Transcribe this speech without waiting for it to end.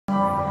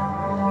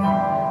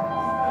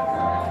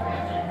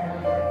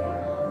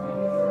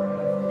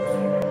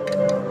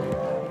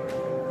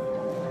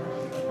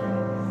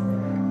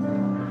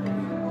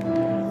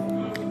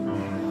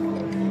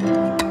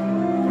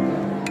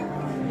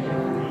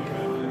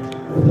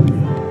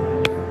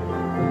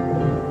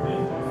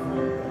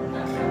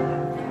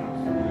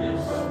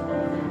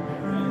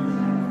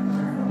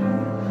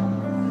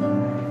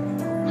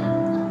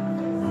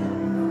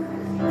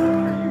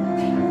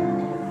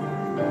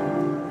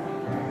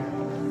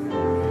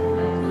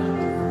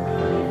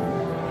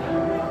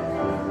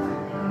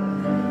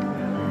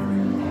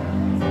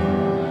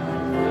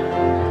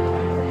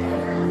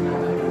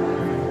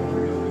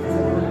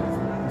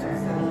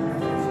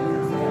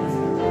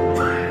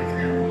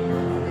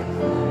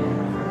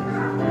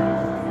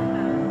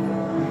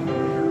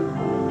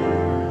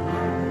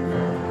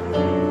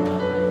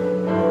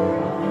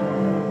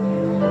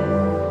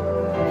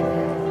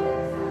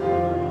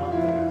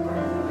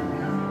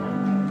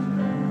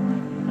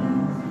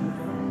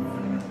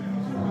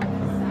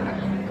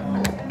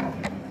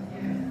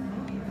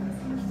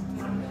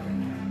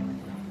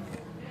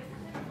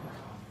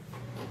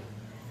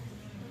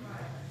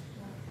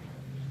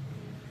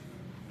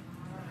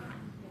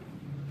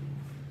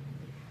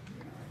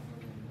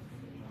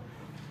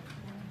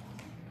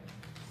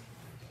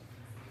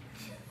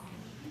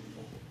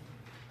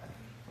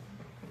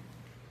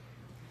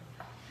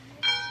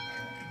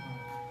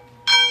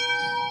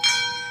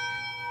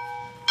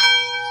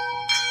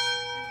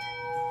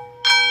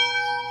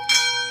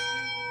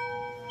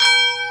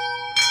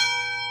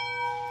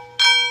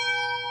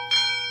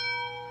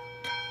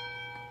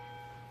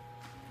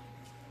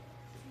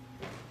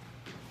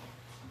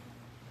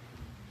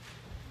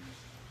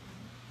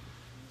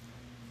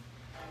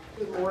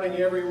Good morning,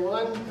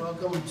 everyone.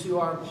 Welcome to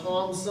our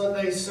Palm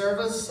Sunday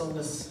service on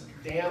this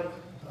damp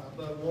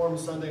but warm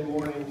Sunday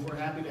morning. We're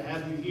happy to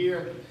have you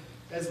here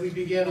as we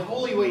begin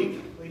Holy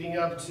Week leading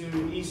up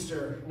to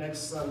Easter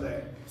next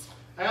Sunday.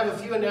 I have a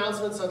few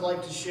announcements I'd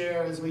like to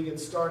share as we get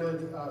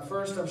started.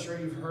 First, I'm sure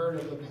you've heard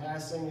of the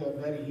passing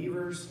of Betty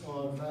Evers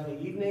on Friday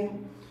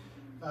evening.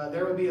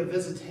 There will be a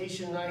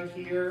visitation night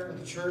here at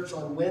the church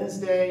on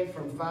Wednesday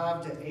from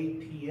 5 to 8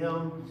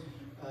 p.m.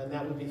 And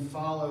that will be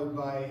followed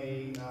by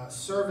a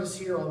service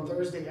here on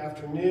Thursday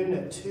afternoon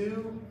at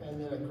 2,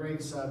 and then a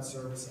graveside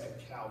service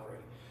at Calvary.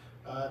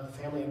 The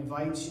family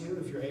invites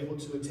you, if you're able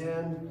to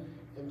attend,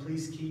 and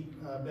please keep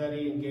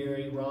Betty and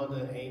Gary, Rhonda,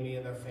 and Amy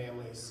and their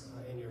families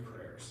in your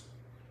prayers.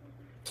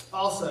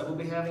 Also, we'll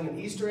be having an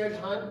Easter egg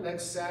hunt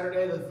next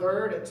Saturday the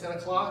 3rd at 10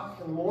 o'clock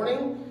in the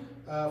morning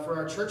for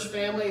our church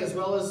family as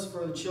well as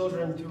for the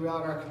children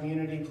throughout our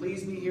community.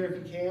 Please be here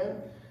if you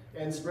can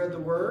and spread the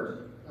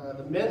word.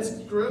 The men's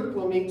group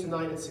will meet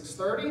tonight at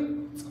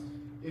 6:30.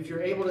 If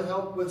you're able to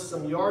help with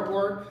some yard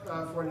work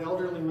for an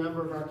elderly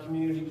member of our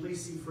community,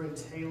 please see Fred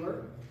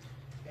Taylor.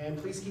 And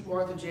please keep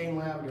Martha Jane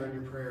Lavender in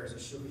your prayers,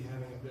 as she'll be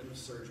having a bit of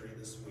surgery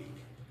this week.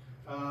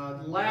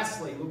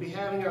 Lastly, we'll be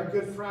having our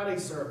Good Friday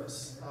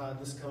service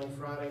this coming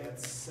Friday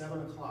at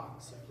 7 o'clock.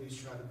 So please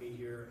try to be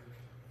here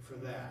for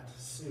that.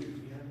 Sue, do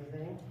you have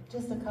anything?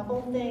 Just a couple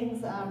of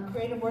things.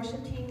 Creative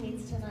Worship Team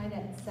meets tonight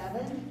at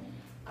 7.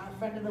 Our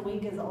friend of the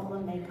week is Ola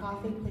May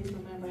Coffee. Please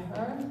remember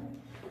her.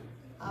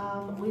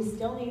 We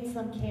still need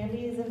some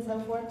candies and so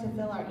forth to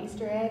fill our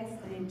Easter eggs.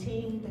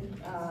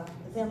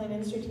 The family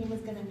ministry team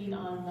is going to meet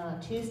on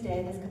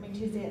Tuesday, this coming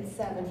Tuesday at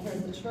 7 here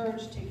at the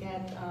church to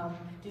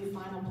do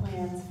final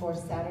plans for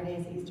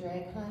Saturday's Easter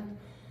egg hunt.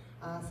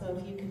 So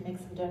if you can make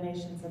some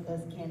donations of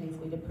those candies,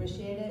 we'd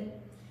appreciate it.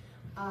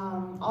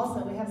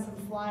 Also, we have some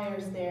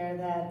flyers there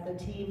that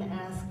the team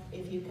asked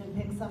if you can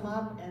pick some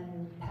up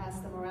and pass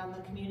them around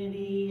the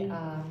community,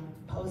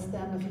 post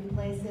them a few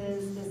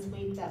places this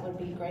week. That would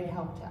be great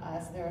help to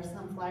us. There are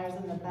some flyers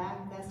in the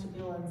back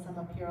vestibule and some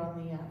up here on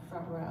the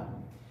front row.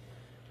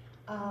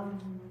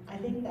 I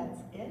think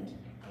that's it.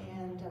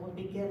 And we'll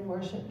begin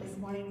worship this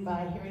morning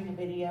by hearing a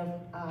video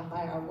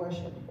by our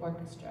worship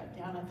orchestra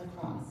down at the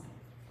cross.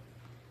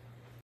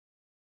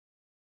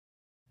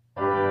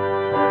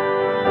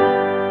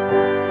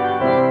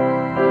 Thank you.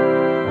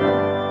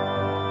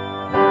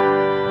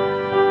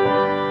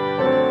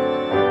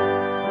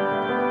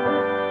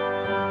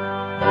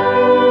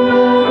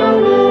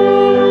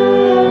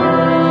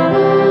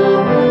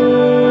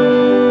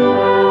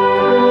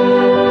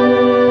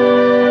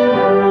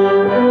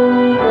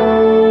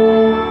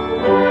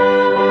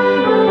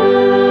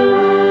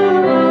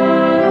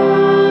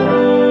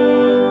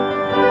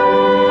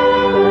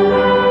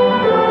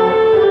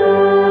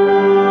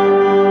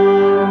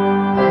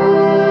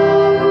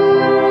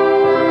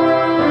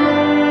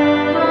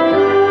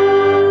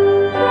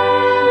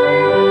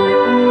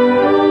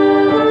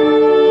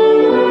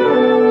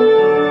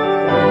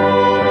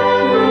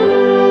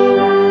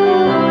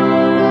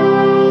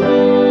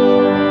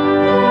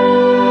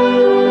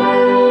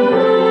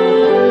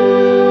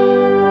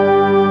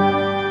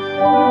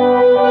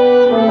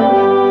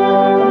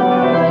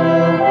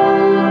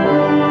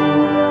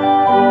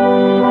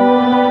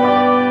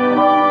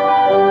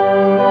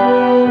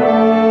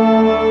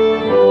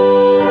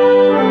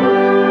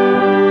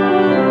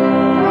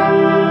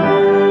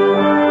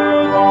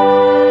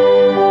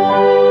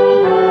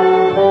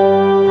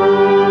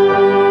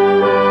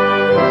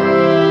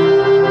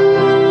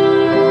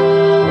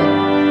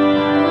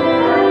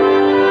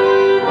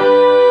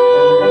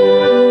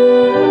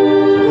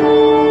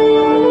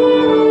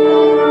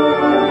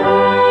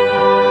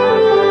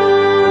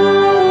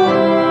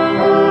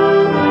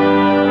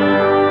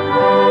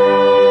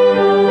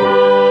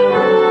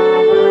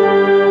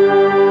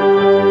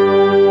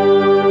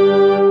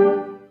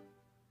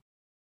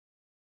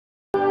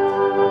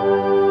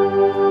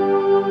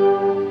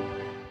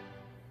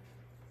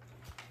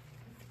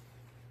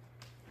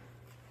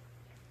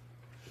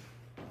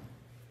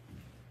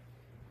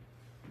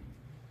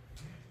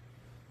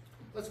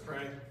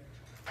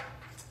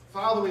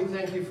 Father, we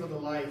thank you for the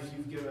life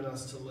you've given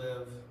us to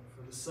live,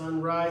 for the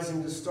sun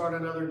rising to start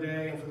another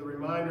day, and for the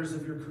reminders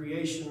of your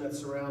creation that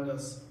surround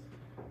us.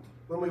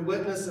 When we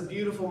witness a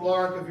beautiful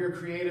mark of your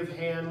creative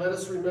hand, let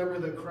us remember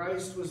that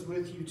Christ was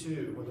with you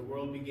too when the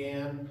world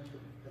began,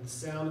 and the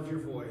sound of your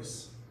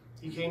voice.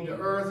 He came to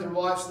earth and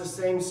watched the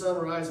same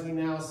sunrise we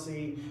now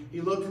see.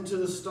 He looked into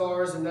the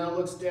stars and now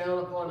looks down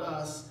upon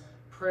us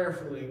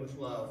prayerfully with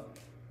love.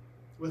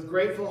 With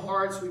grateful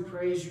hearts, we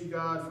praise you,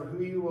 God, for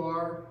who you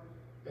are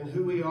and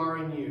who we are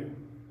in you.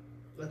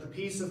 Let the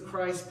peace of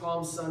Christ's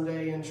Palm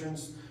Sunday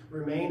entrance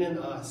remain in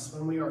us.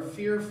 When we are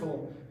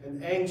fearful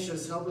and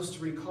anxious, help us to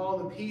recall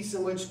the peace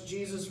in which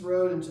Jesus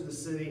rode into the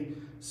city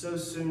so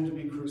soon to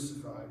be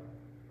crucified.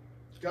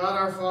 God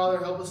our Father,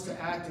 help us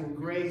to act in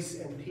grace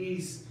and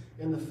peace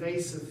in the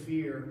face of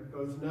fear,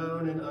 both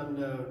known and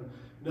unknown,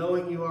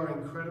 knowing you are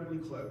incredibly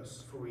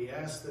close. For we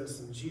ask this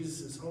in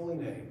Jesus' holy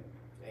name.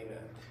 Amen.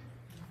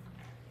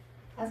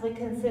 As we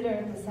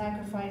consider the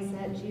sacrifice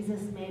that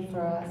Jesus made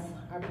for us,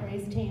 our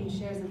praise team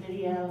shares a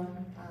video,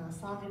 a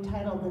song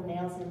entitled "The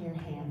Nails in Your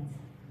Hands."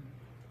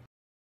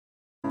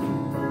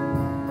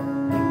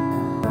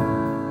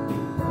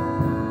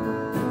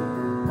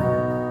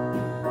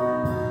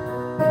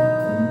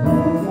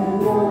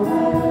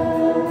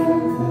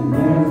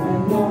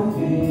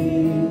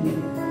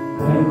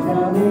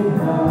 Tell me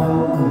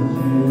how much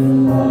you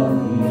love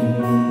me.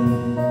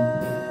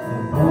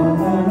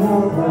 And on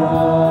your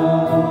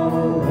brow,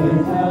 they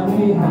tell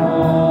me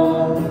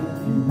how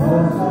you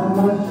pour so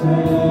much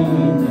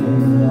shame to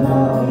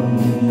love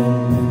me.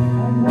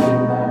 And when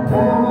the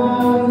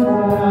heavens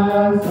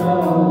rise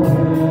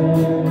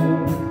away,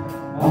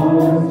 all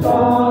the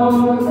stars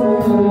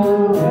will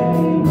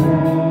remain.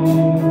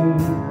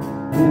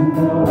 And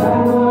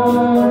forever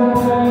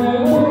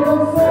they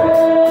will say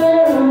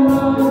how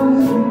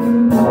much you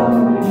love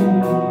me.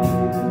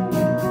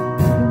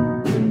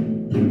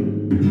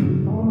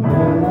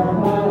 Forever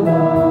my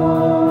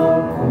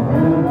love,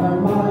 forever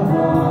my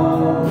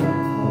heart,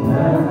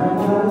 forever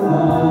my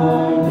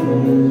life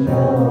is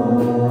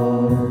yours,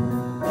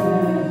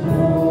 is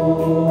yours.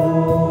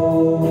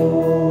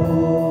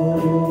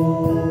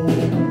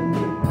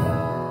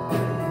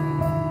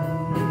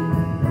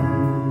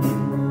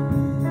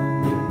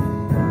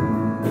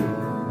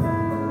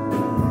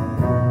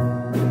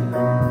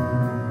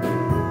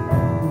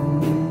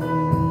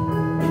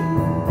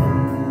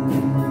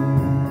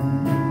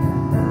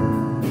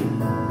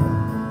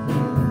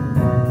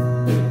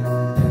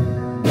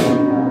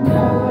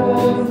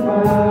 Heavens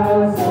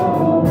pass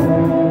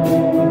away,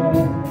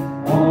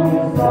 all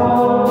your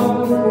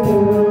stars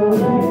will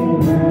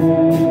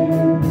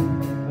remain,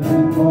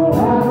 and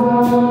forever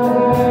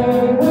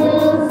they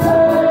will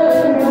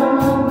say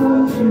how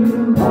much you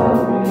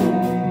love me.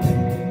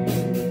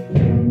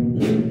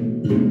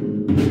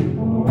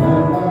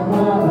 Forever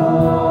my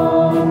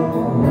love,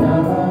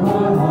 forever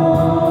my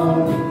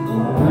heart,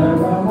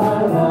 forever my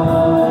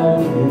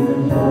life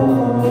is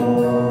yours,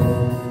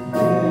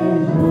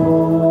 is yours.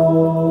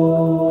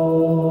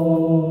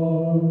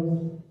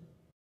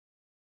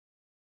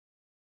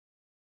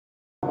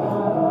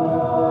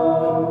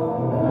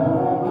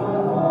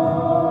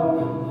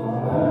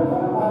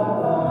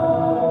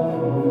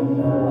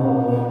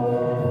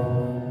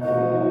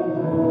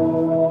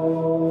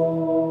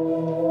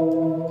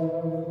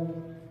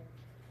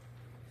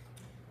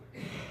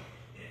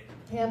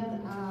 Hymn,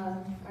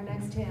 our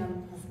next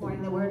hymn this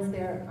morning, the words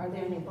there are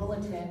there in your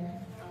bulletin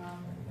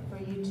for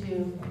you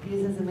to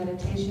use as a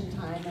meditation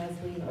time as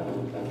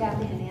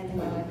Kathy and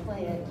Anthony and I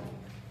play it.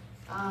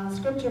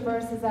 Scripture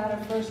verse is out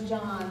of 1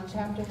 John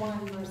chapter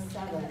 1, verse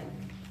 7.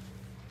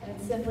 And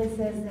it simply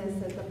says this,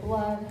 that the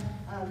blood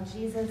of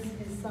Jesus,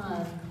 his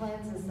son,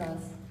 cleanses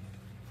us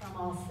from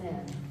all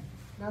sin.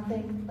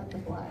 Nothing but the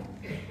blood.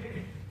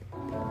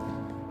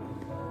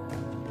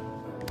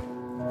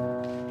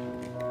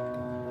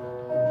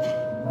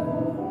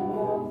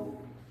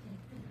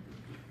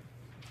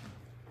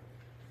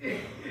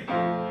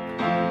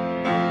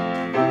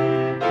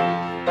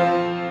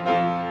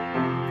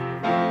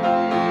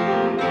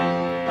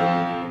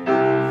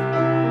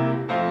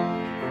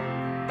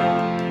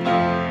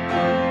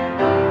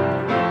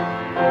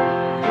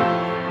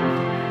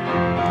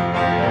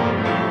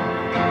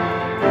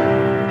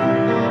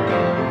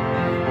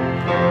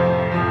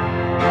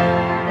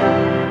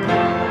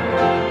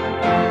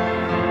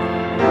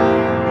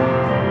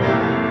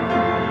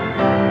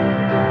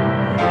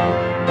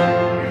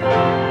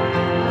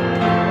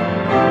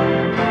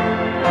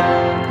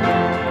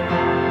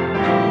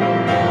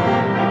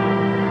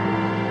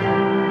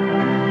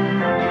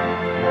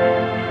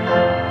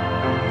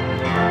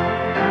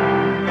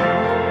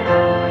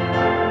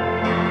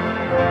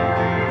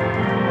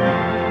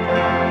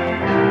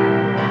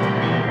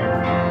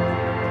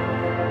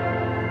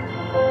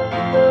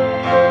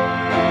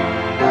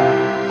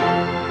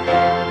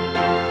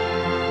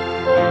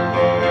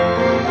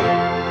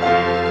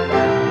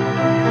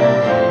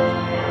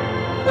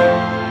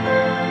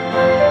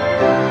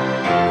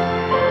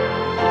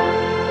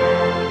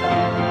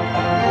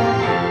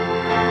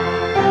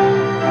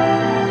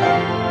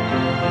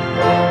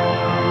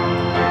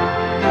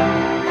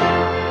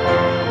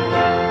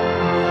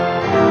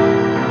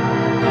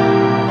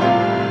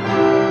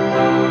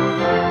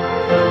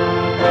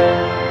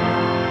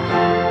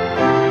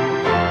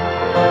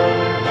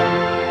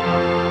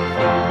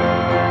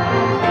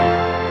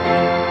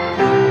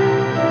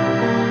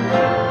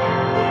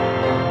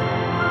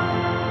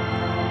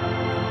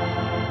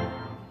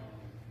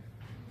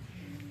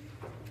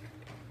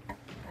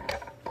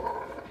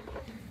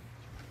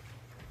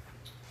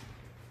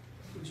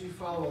 Would you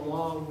follow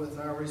along with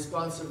our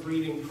responsive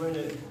reading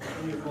printed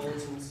in your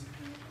bulletins?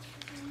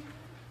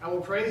 I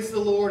will praise the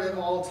Lord at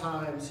all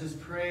times. His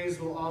praise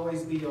will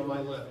always be on my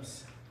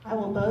lips. I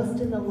will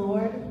boast in the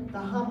Lord. The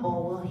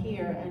humble will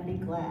hear and be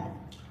glad.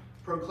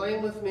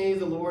 Proclaim with me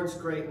the Lord's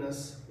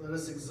greatness. Let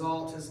us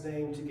exalt his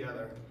name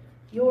together.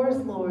 Yours,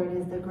 Lord,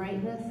 is the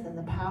greatness and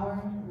the power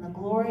and the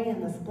glory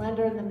and the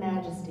splendor and the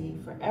majesty,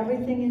 for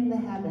everything in the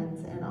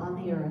heavens and on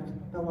the earth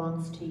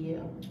belongs to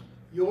you.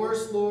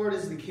 Yours, Lord,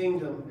 is the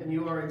kingdom, and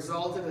you are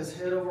exalted as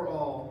head over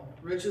all.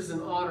 Riches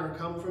and honor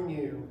come from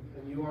you,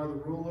 and you are the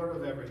ruler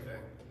of everything.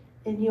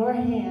 In your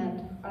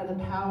hand are the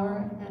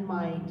power and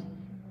might,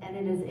 and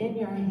it is in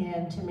your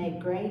hand to make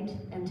great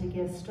and to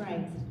give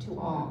strength to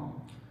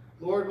all.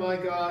 Lord my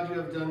God, you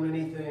have done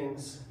many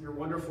things. Your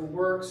wonderful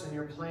works and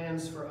your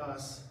plans for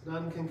us,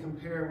 none can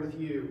compare with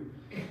you.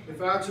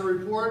 If I were to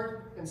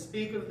report and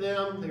speak of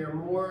them, they are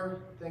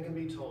more than can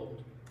be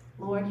told.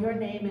 Lord, your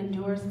name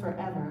endures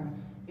forever.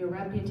 Your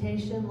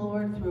reputation,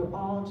 Lord, through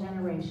all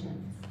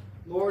generations.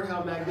 Lord,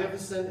 how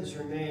magnificent is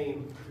your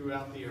name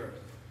throughout the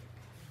earth.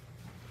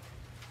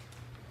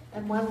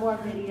 And one more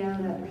video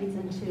that leads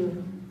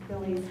into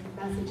Billy's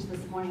message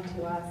this morning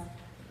to us,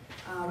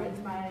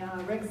 written by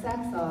Rick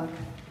Saxog,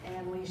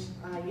 and we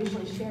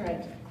usually share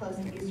it close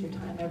to Easter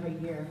time every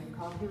year,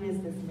 called Who Is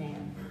This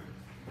Man?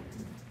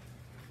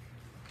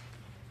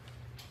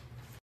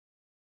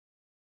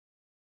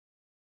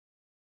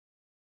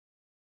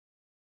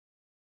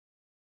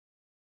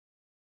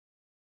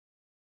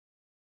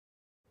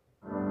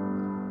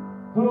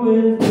 Who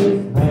is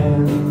this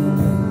man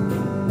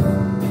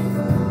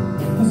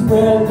who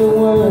spreads the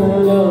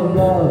word of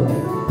love,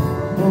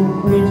 who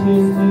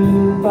preaches to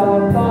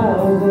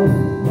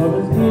 5,000 of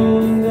his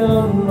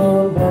kingdom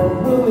above?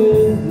 Who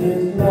is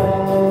this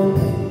man?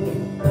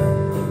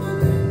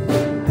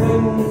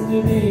 Claims to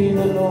be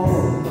the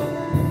Lord,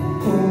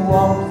 who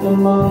walks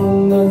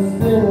among the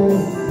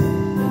sinners,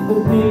 who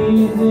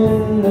pleads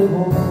in the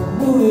poor.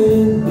 Who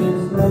is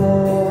this man?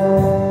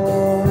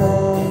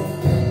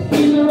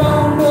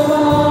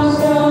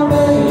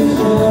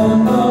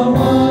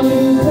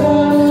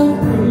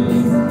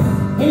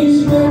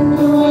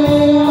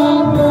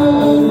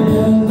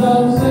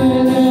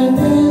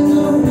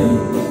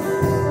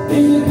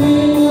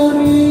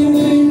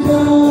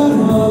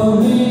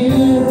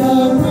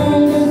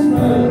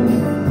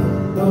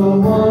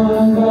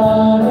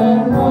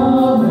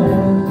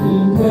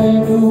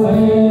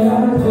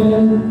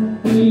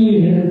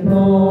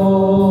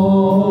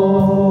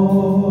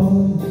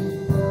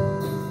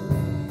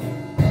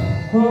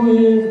 Who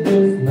is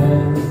this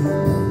man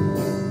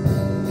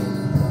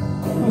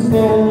who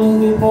stands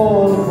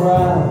before the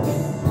crowd,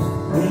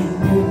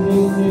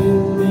 refusing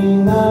to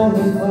deny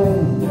his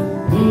claim?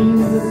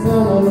 He's the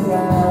Son of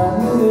God.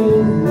 Who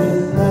is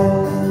this man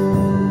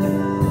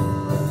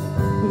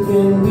who's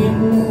been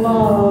beaten,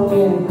 flogged,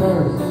 and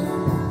cursed,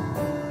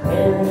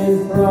 carried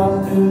his cross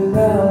to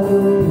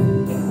Calvary?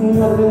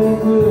 Nothing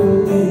could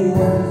be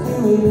worse. Who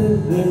is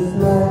this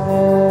man?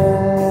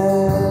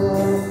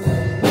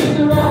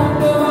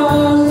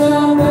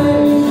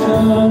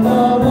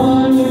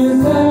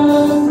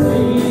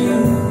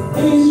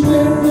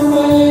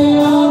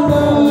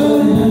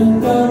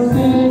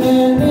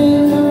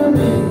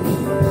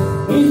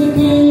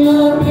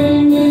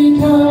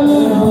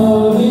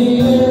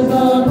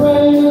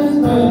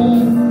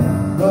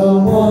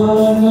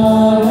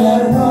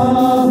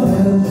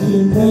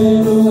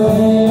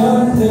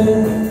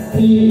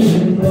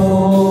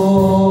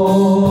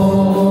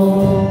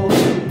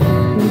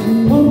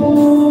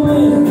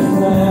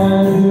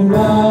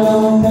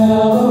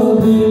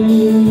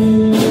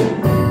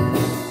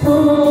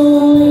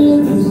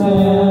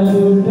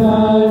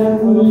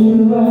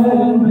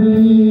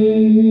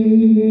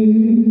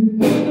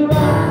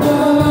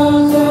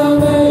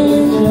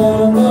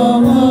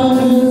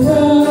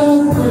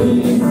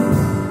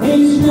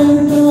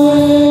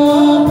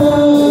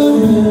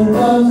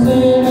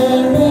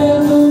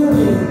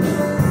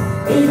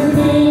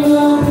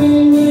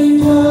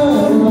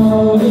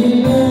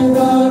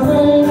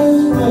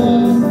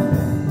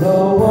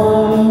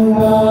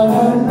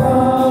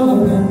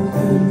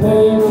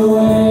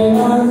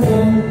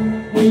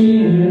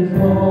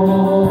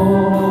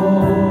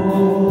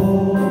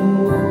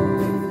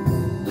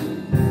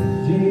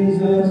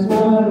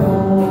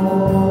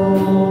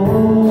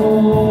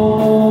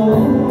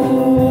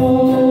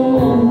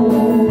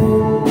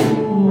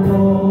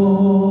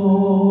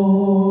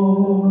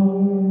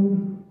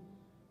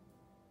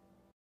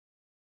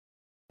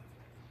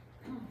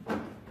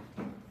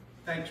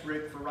 Thanks,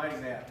 Rick, for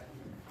writing that.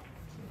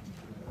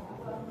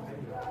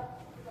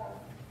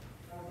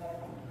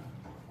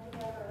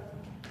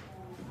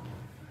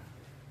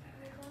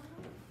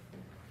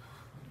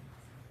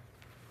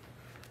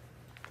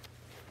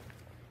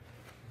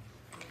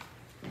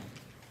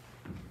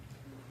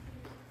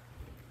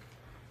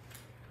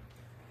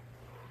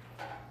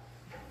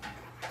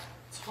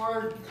 It's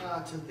hard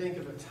to think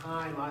of a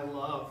time I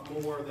love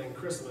more than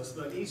Christmas,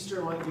 but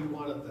Easter might be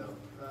one of them,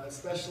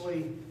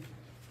 especially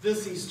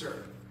this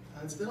Easter.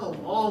 It's been a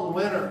long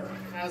winter,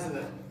 hasn't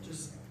it?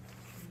 Just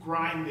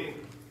grinding.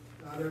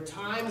 There are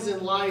times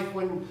in life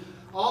when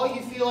all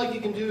you feel like you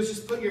can do is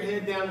just put your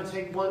head down and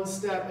take one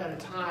step at a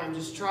time.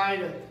 Just try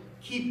to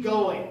keep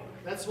going.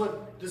 That's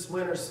what this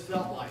winter's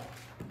felt like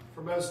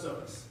for most of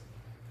us.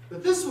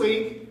 But this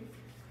week,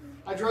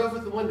 I drove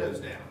with the windows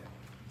down.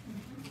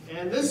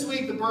 And this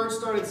week, the birds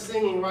started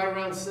singing right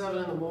around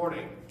 7 in the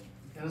morning.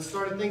 And I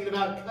started thinking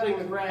about cutting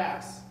the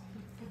grass.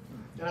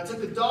 And I took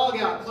the dog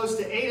out close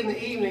to 8 in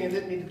the evening and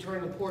didn't need to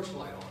turn the porch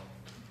light on.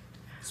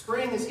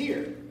 Spring is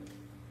here,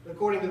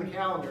 according to the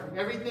calendar.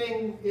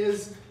 Everything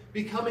is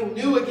becoming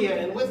new again.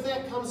 And with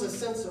that comes a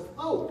sense of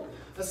hope,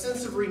 a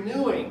sense of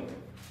renewing.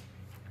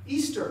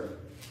 Easter.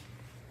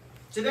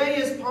 Today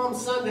is Palm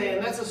Sunday,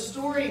 and that's a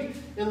story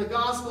in the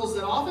Gospels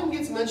that often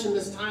gets mentioned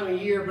this time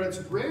of year, but it's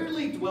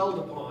rarely dwelled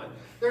upon.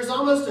 There's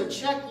almost a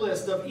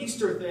checklist of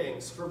Easter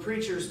things for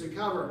preachers to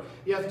cover.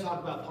 You have to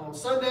talk about Palm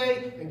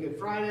Sunday and Good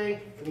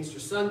Friday and Easter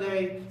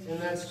Sunday, and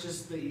that's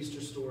just the Easter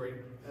story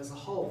as a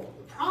whole.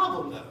 The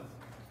problem, though,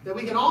 that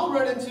we can all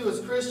run into as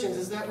Christians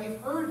is that we've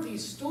heard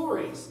these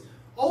stories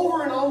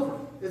over and over.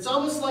 It's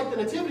almost like the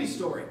Nativity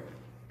story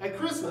at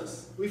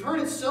Christmas. We've heard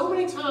it so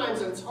many times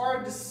that it's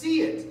hard to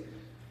see it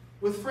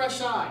with fresh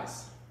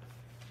eyes.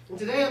 And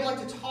today I'd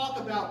like to talk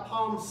about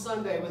Palm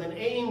Sunday with an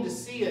aim to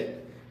see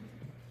it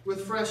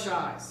with fresh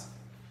eyes.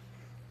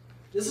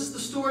 This is the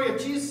story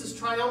of Jesus'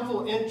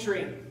 triumphal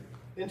entry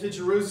into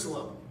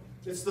Jerusalem.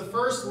 It's the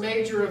first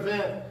major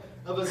event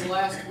of his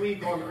last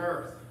week on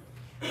earth.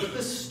 But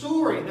this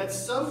story that's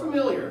so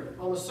familiar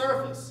on the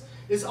surface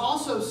is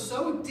also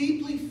so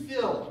deeply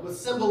filled with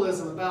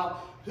symbolism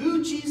about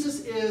who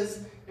Jesus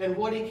is and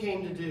what he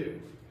came to do.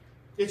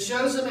 It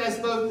shows him as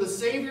both the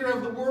Savior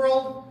of the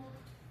world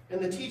and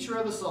the teacher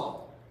of us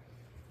all.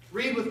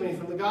 Read with me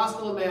from the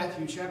Gospel of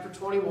Matthew, chapter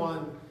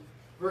 21,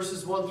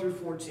 verses 1 through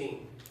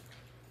 14.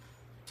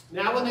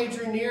 Now when they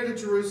drew near to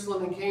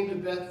Jerusalem and came to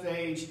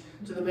Bethphage,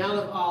 to the Mount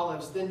of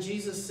Olives, then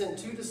Jesus sent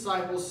 2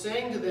 disciples,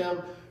 saying to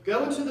them,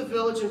 "Go into the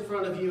village in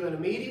front of you, and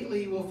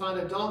immediately you will find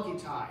a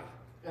donkey tied,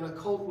 and a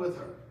colt with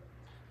her.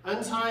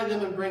 Untie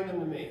them and bring them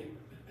to me.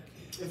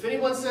 If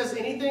anyone says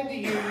anything to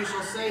you, you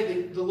shall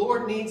say, the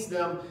Lord needs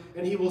them,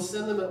 and he will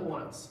send them at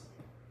once."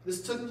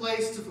 This took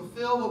place to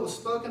fulfill what was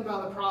spoken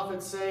by the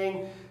prophet,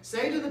 saying,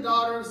 "Say to the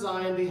daughter of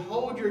Zion,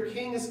 behold, your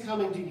king is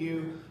coming to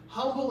you,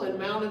 humble and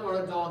mounted on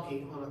a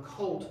donkey, on a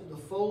colt, the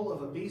foal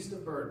of a beast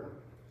of burden."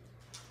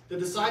 The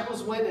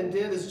disciples went and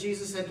did as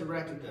Jesus had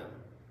directed them.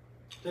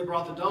 They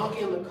brought the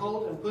donkey and the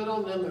colt and put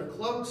on them their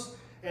cloaks,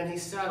 and he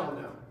sat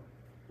on them.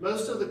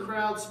 Most of the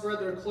crowd spread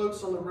their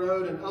cloaks on the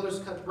road, and others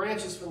cut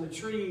branches from the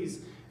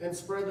trees and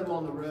spread them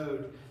on the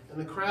road. And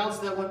the crowds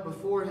that went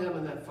before him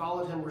and that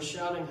followed him were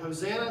shouting,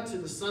 "Hosanna to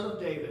the Son of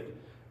David!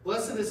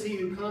 Blessed is he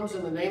who comes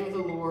in the name of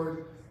the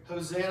Lord!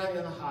 Hosanna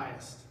in the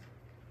highest!"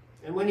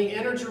 And when he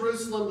entered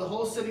Jerusalem, the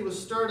whole city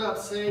was stirred up,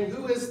 saying,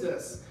 "Who is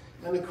this?"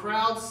 And the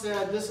crowd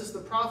said, "This is the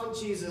prophet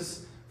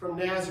Jesus from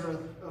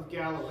Nazareth of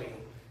Galilee."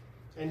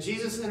 And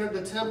Jesus entered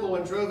the temple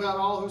and drove out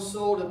all who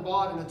sold and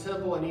bought in the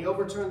temple, and he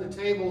overturned the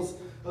tables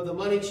of the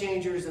money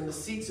changers and the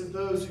seats of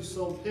those who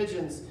sold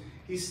pigeons.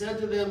 He said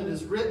to them, "It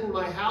is written,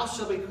 my house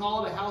shall be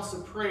called a house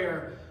of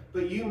prayer,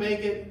 but you make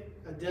it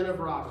a den of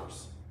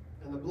robbers."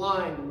 And the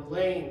blind and the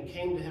lame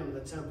came to him in the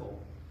temple,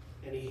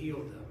 and he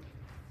healed them.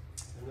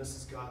 And this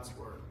is God's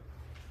word.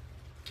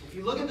 If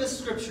you look at this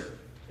scripture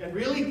and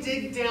really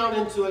dig down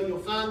into it, you'll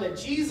find that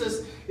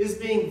Jesus is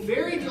being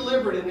very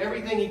deliberate in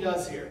everything he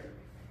does here.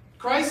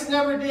 Christ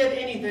never did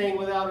anything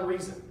without a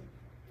reason.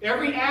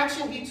 Every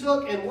action he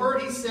took and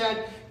word he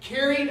said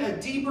carried a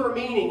deeper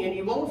meaning, and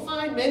you won't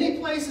find many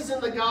places in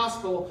the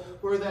gospel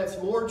where that's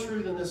more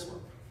true than this one.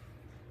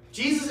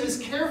 Jesus is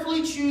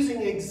carefully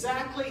choosing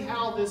exactly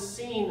how this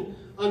scene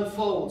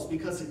unfolds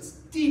because it's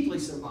deeply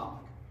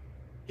symbolic.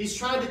 He's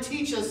trying to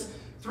teach us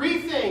 3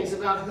 things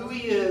about who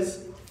he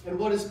is and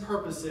what his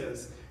purpose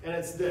is, and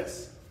it's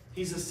this: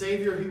 he's a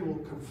Savior who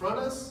will confront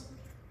us,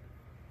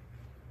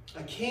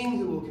 a King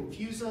who will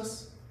confuse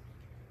us,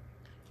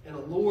 and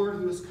a Lord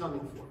who is coming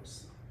for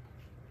us.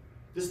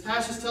 This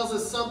passage tells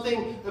us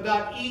something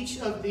about each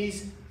of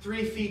these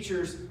 3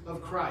 features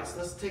of Christ.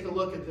 Let's take a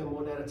look at them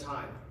one at a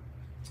time.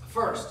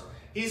 First,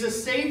 he's a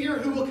Savior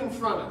who will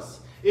confront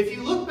us. If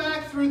you look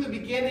back through the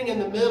beginning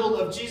and the middle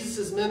of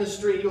Jesus'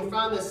 ministry, you'll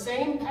find the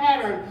same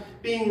pattern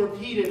being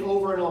repeated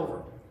over and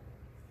over.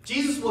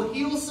 Jesus will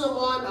heal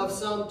someone of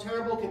some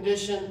terrible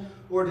condition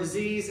or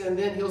disease, and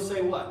then he'll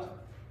say what?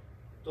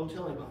 Don't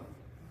tell anybody.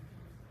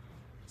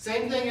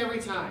 Same thing every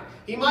time.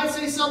 He might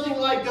say something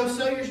like, go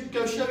show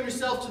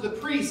yourself to the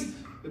priest,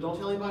 but don't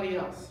tell anybody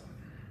else.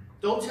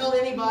 Don't tell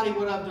anybody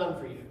what I've done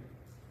for you.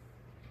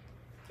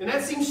 And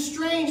that seems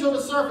strange on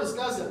the surface,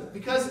 doesn't it?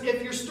 Because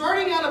if you're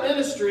starting out a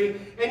ministry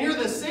and you're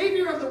the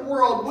Savior of the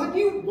world, wouldn't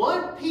you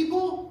want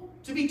people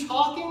to be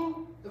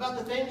talking about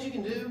the things you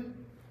can do?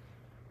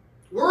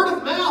 Word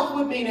of mouth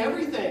would mean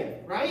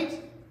everything,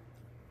 right?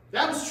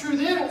 That was true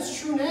then, and it's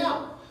true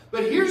now.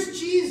 But here's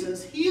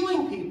Jesus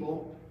healing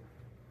people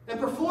and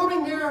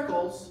performing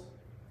miracles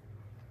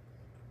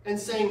and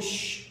saying,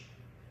 shh.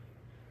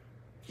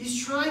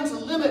 He's trying to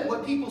limit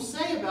what people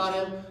say about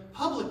him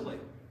publicly.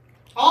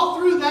 All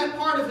through that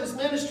part of his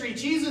ministry,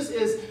 Jesus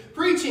is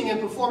preaching and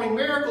performing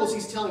miracles.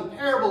 He's telling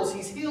parables.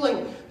 He's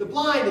healing the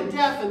blind and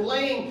deaf and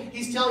lame.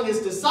 He's telling his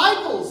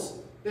disciples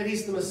that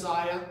he's the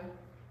Messiah.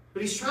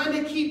 But he's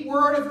trying to keep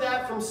word of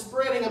that from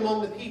spreading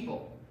among the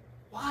people.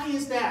 Why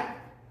is that?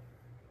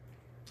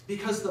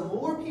 Because the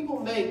more people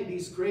make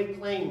these great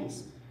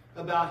claims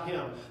about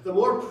him, the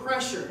more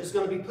pressure is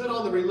going to be put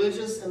on the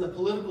religious and the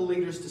political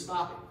leaders to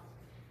stop him.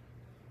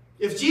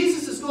 If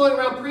Jesus is going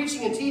around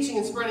preaching and teaching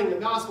and spreading the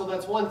gospel,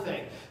 that's one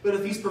thing. But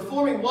if he's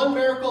performing one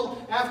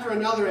miracle after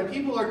another and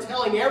people are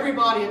telling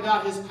everybody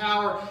about his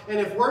power, and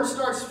if word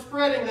starts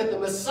spreading that the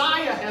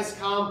Messiah has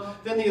come,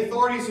 then the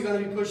authorities are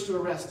going to be pushed to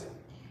arrest him.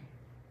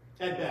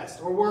 At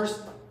best. Or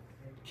worse,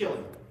 kill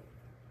him.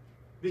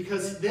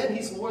 Because then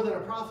he's more than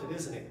a prophet,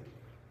 isn't he?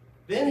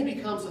 Then he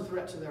becomes a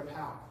threat to their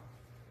power.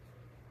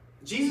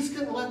 Jesus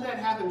couldn't let that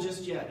happen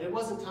just yet. It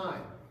wasn't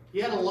time. He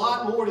had a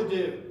lot more to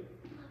do.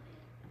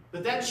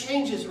 But that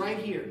changes right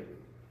here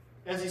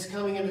as he's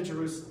coming into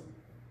Jerusalem.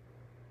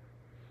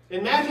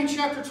 In Matthew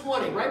chapter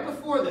 20, right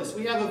before this,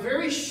 we have a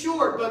very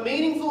short but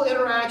meaningful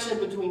interaction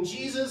between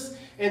Jesus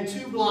and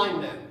two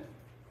blind men.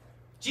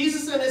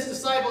 Jesus and his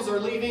disciples are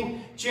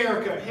leaving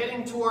Jericho,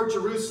 heading toward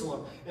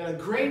Jerusalem, and a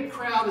great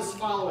crowd is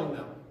following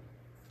them.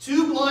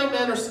 Two blind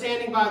men are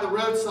standing by the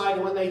roadside,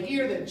 and when they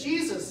hear that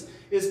Jesus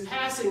is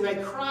passing, they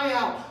cry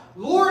out,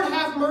 "Lord,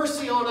 have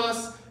mercy on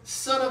us,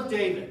 Son of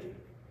David."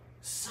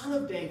 Son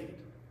of David.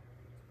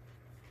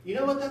 You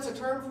know what that's a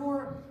term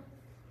for?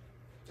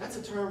 That's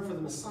a term for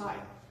the Messiah.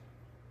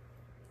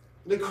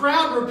 The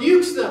crowd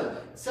rebukes them,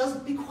 says,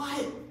 "Be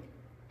quiet."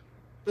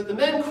 But the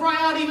men cry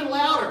out even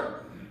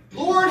louder,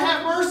 "Lord,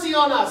 have mercy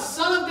on us,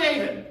 Son of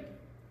David."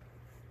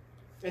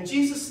 And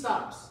Jesus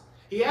stops.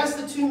 He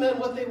asks the two men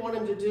what they want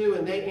him to do,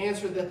 and they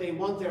answer that they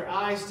want their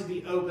eyes to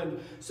be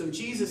opened. So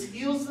Jesus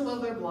heals them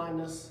of their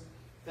blindness,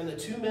 and the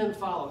two men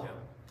follow him.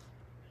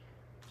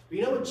 But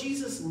you know what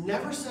Jesus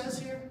never says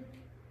here?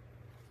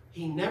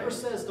 He never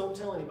says, "Don't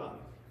tell anybody."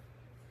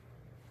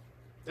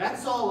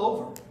 That's all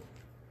over.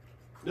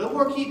 No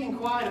more keeping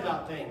quiet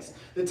about things.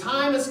 The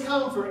time has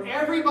come for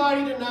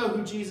everybody to know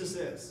who Jesus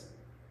is.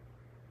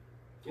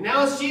 And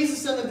now as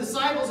Jesus and the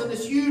disciples and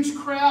this huge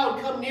crowd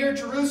come near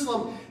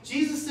Jerusalem,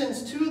 Jesus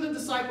sends two of the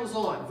disciples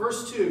on.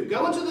 Verse 2,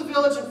 "Go into the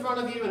village in front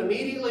of you, and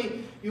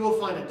immediately you will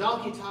find a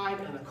donkey tied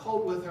and a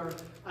colt with her.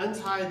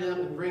 Untie them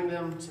and bring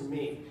them to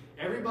me."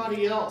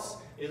 Everybody else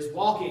is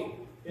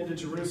walking into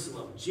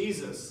Jerusalem.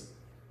 Jesus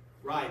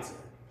rides it.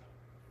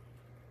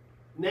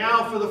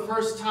 Now, for the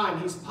first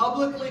time, he's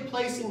publicly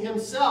placing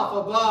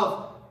himself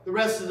above the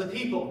rest of the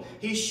people.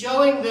 He's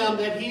showing them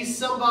that he's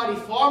somebody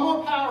far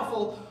more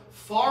powerful,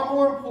 far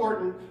more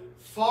important,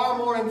 far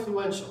more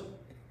influential.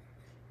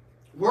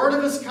 Word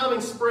of his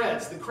coming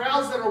spreads. The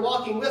crowds that are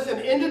walking with him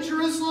into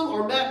Jerusalem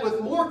are met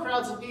with more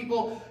crowds of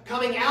people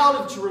coming out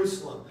of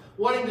Jerusalem,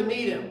 wanting to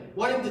meet him,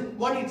 wanting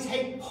to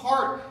take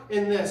part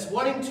in this,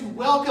 wanting to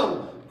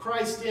welcome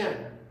Christ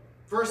in.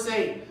 Verse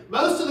 8,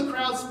 "Most of the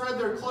crowd spread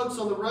their cloaks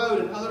on the road,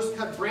 and others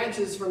cut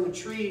branches from the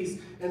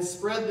trees and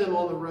spread them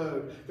on the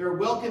road." They're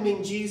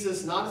welcoming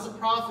Jesus not as a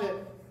prophet,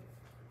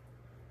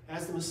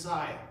 as the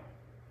Messiah.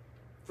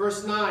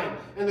 Verse 9,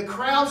 "And the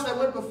crowds that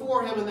went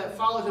before him and that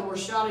followed him were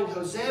shouting,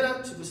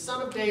 'Hosanna to the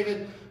Son of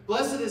David.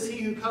 Blessed is he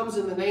who comes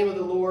in the name of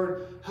the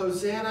Lord.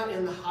 Hosanna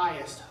in the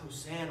highest.'"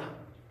 Hosanna.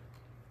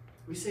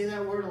 We say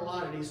that word a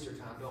lot at Easter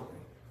time, don't we?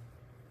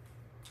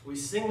 We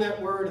sing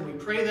that word and we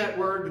pray that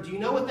word, but do you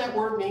know what that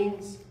word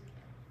means?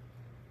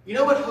 You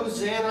know what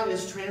Hosanna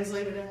is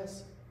translated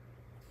as?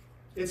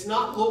 It's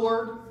not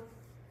Lord.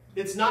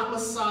 It's not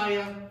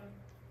Messiah.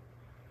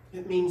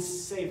 It means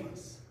save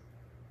us.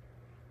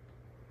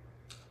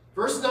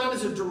 Verse 9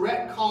 is a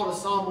direct call to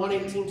Psalm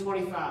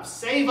 118:25.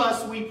 "Save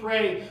us, we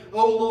pray.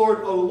 O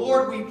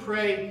Lord, we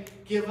pray.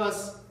 Give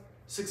us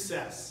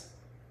success."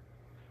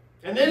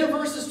 And then in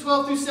verses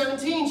 12 through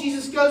 17,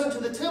 Jesus goes into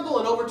the temple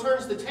and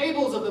overturns the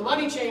tables of the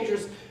money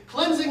changers,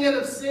 cleansing it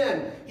of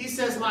sin. He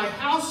says, "My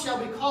house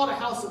shall be called a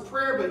house of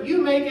prayer, but you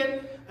make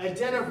it a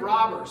den of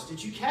robbers."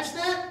 Did you catch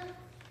that?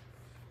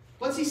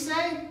 What's he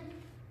say?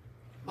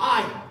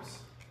 My house.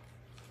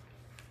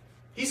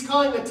 He's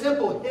calling the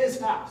temple his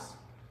house.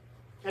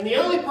 And the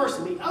only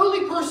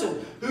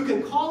person who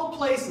can call a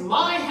place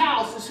my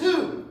house is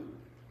who?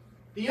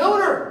 The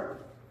owner.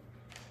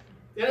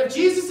 And if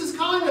Jesus is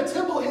calling the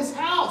temple his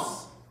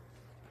house,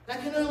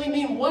 that can only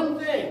mean one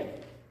thing.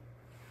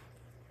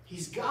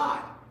 He's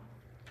God.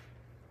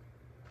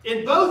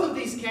 In both of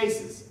these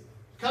cases,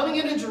 coming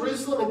into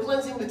Jerusalem and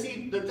cleansing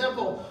the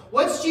temple,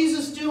 what's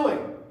Jesus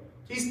doing?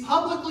 He's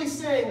publicly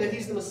saying that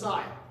he's the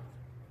Messiah.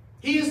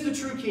 He is the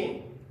true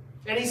king.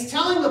 And he's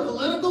telling the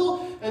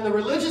political and the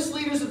religious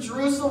leaders of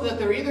Jerusalem that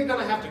they're either going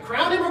to have to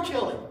crown him or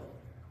kill him.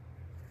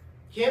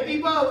 Can't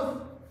be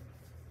both.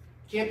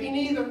 Can't be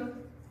neither.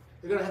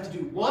 They're going to have to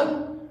do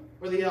one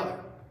or the other.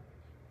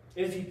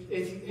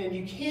 And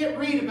you can't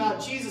read about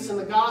Jesus in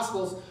the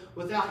Gospels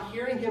without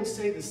hearing him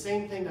say the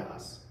same thing to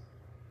us.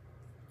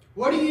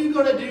 "What are you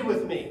going to do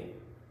with me?"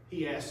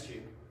 he asked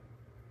you.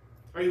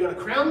 Are you going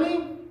to crown me?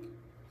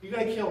 Are you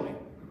going to kill me?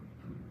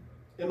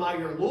 Am I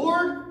your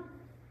Lord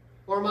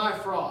or am I a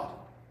fraud?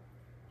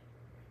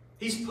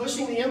 He's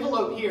pushing the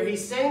envelope here.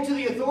 He's saying to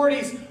the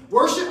authorities,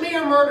 worship me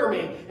or murder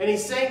me. And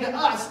he's saying to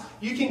us,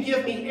 you can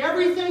give me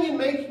everything and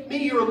make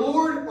me your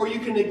Lord, or you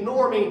can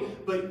ignore me,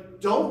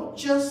 but don't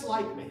just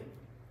like me.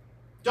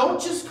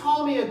 Don't just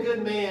call me a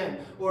good man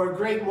or a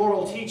great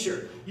moral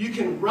teacher. You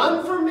can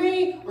run from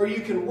me or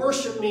you can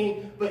worship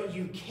me, but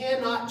you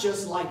cannot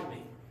just like me.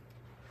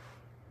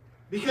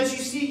 Because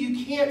you see,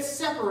 you can't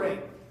separate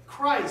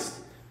Christ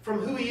from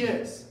who he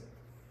is.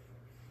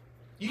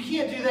 You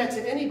can't do that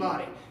to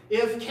anybody.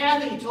 If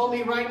Kathy told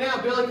me right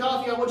now, Billy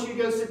Coffee, I want you to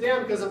go sit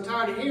down because I'm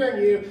tired of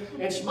hearing you,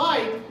 and she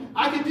might,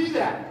 I could do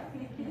that.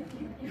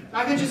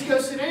 I could just go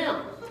sit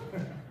down.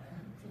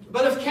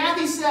 But if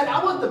Kathy said,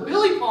 I want the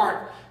Billy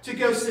part to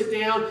go sit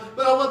down,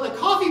 but I want the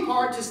coffee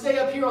part to stay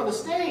up here on the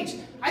stage,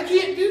 I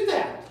can't do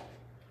that.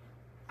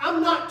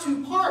 I'm not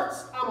two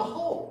parts. I'm a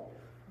whole.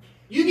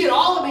 You get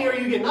all of me or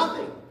you get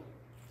nothing.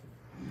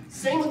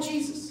 Same with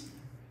Jesus.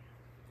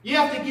 You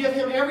have to give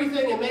him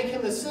everything and make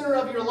him the center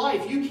of your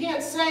life. You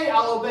can't say,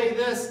 I'll obey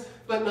this,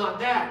 but not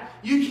that.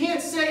 You can't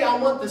say, I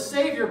want the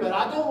Savior, but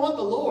I don't want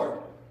the Lord.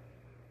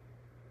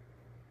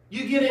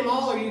 You get him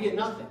all or you get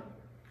nothing.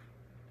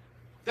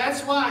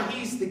 That's why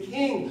he's the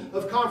king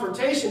of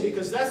confrontation,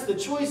 because that's the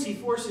choice he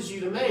forces you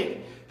to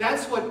make.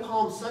 That's what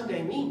Palm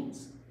Sunday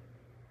means.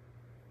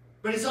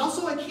 But he's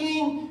also a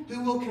king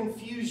who will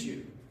confuse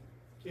you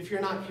if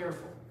you're not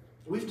careful.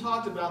 We've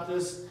talked about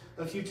this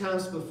a few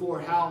times before,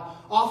 how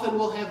often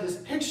we'll have this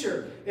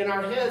picture in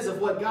our heads of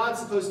what God's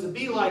supposed to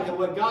be like and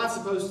what God's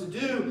supposed to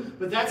do,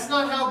 but that's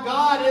not how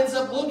God ends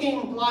up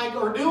looking like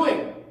or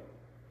doing.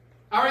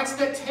 Our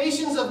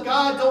expectations of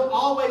God don't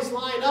always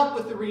line up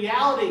with the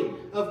reality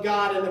of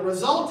God, and the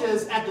result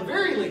is, at the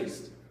very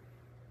least,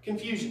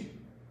 confusion.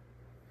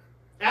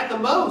 At the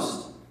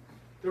most,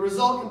 the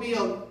result can be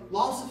a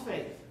loss of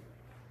faith.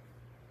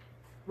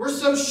 We're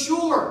so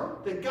sure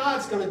that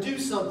God's going to do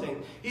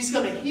something. He's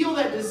going to heal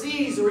that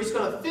disease, or he's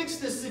going to fix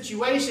this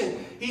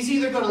situation. He's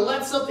either going to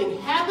let something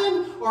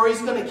happen or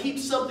he's going to keep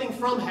something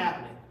from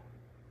happening.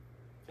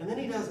 And then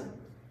he doesn't.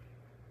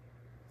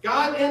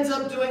 God ends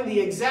up doing the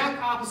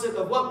exact opposite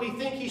of what we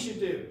think he should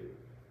do.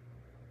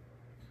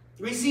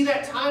 We see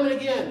that time and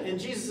again in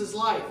Jesus'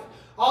 life.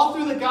 All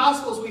through the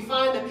Gospels, we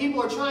find that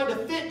people are trying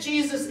to fit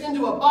Jesus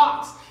into a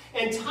box.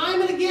 And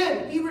time and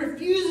again, he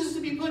refuses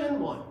to be put in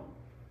one.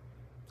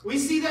 We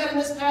see that in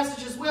this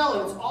passage as well,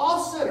 and it's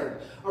all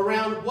centered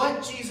around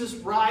what Jesus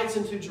rides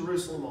into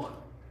Jerusalem on.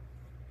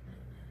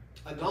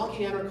 A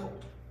donkey and a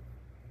colt.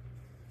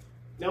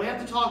 Now we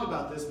have to talk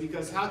about this,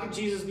 because how could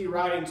Jesus be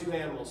riding two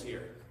animals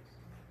here?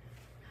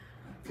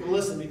 Well,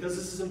 listen, because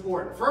this is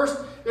important.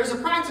 First, there's a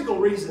practical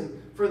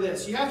reason for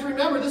this. You have to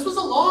remember, this was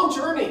a long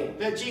journey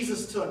that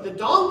Jesus took. The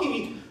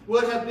donkey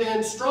would have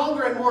been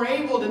stronger and more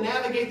able to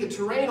navigate the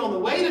terrain on the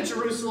way to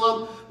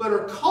Jerusalem, but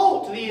her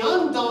colt, the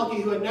young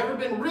donkey who had never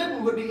been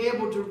ridden, would be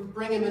able to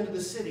bring him into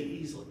the city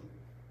easily.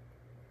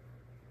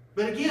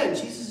 But again,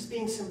 Jesus is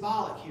being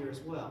symbolic here as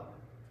well.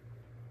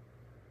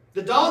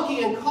 The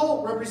donkey and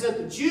colt represent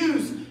the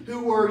Jews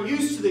who were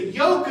used to the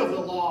yoke of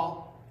the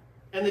law,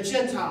 and the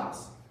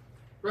Gentiles,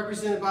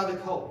 represented by the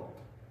colt.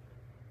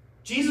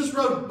 Jesus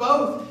rode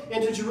both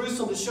into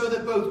Jerusalem to show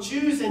that both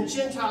Jews and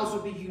Gentiles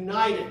would be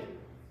united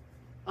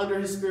under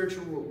his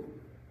spiritual rule.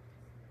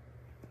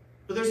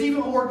 But there's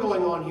even more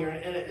going on here,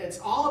 and it's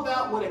all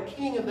about what a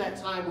king of that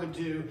time would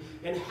do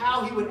and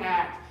how he would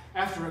act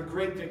after a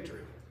great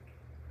victory.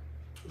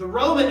 The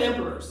Roman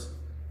emperors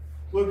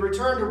would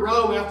return to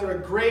Rome after a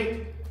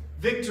great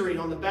victory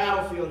on the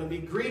battlefield and be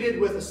greeted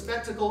with a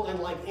spectacle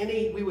unlike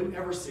any we would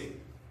ever see.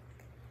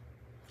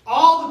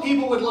 All the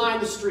people would line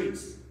the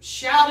streets,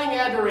 shouting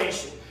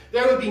adoration.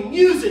 There would be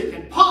music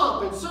and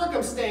pomp and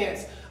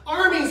circumstance.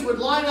 Armies would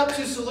line up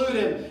to salute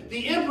him.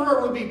 The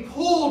emperor would be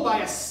pulled by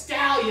a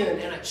stallion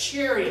and a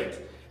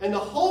chariot. And the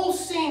whole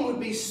scene would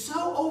be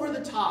so over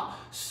the top,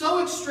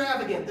 so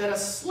extravagant, that a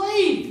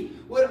slave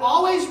would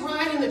always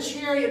ride in the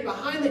chariot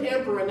behind the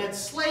emperor, and that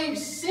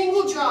slave's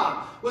single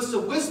job was to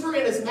whisper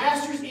in his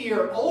master's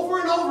ear over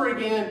and over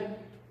again,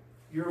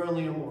 "You're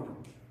only a mortal."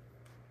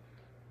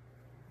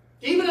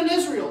 Even in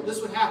Israel, this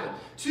would happen.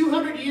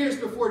 200 years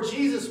before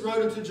Jesus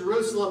rode into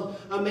Jerusalem,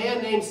 a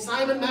man named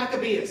Simon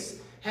Maccabeus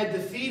had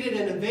defeated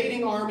an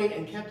invading army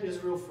and kept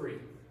Israel free.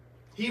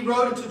 He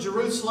rode into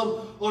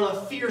Jerusalem on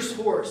a fierce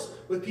horse,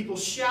 with people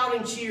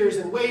shouting cheers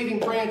and waving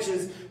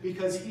branches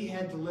because he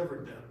had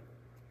delivered them.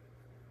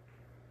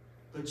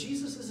 But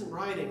Jesus isn't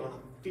riding on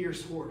a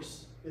fierce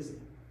horse, is he?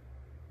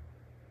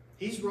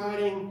 He's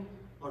riding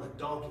on a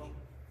donkey.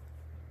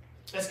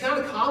 That's kind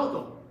of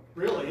comical,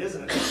 really,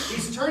 isn't it?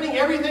 He's turning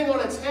everything on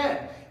its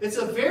head. It's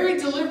a very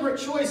deliberate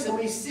choice, and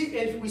we see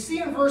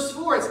in verse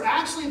 4, it's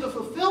actually the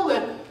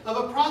fulfillment of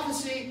a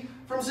prophecy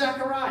from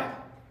Zechariah.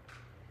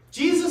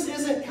 Jesus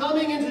isn't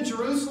coming into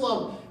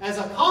Jerusalem as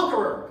a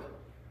conqueror,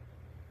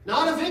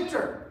 not a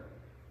victor.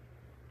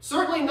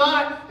 Certainly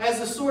not as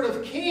the sort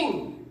of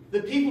king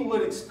that people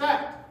would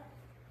expect.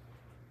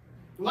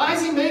 Why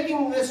is he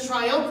making this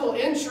triumphal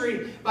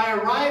entry by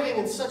arriving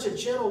in such a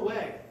gentle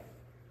way?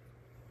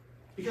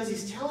 Because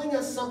he's telling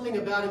us something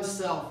about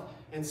himself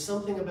and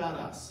something about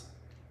us.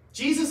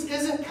 Jesus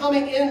isn't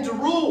coming in to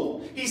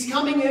rule. He's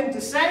coming in to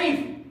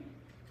save.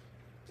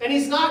 And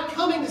he's not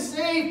coming to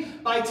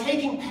save by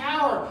taking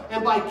power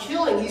and by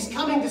killing. He's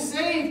coming to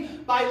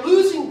save by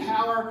losing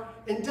power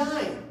and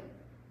dying.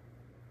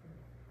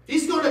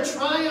 He's going to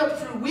triumph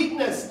through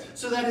weakness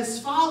so that his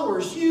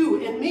followers,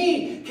 you and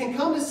me, can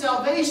come to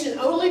salvation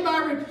only by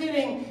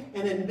repenting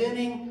and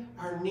admitting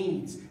our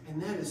needs.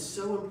 And that is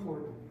so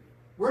important.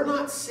 We're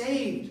not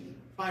saved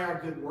by our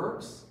good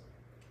works.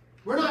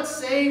 We're not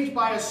saved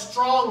by a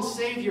strong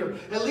Savior,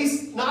 at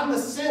least not in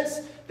the sense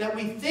that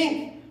we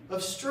think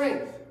of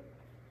strength.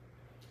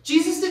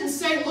 Jesus didn't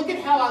say, look at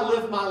how I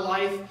live my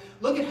life,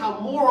 look at how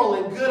moral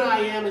and good I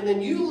am, and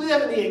then you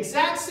live in the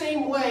exact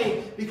same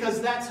way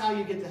because that's how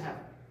you get to heaven.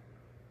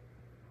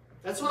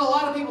 That's what a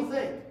lot of people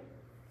think,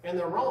 and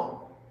they're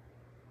wrong.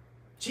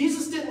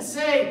 Jesus didn't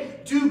say,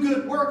 do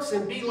good works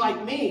and be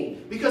like me,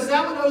 because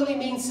that would only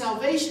mean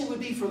salvation would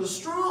be for the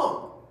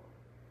strong.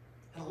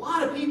 And a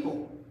lot of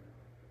people,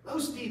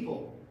 most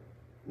people,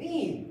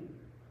 me,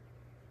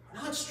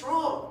 are not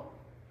strong.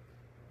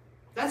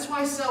 That's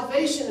why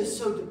salvation is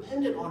so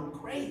dependent on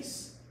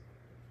grace.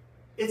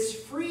 It's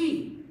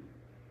free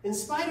in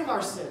spite of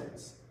our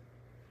sins.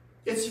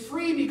 It's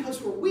free because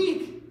we're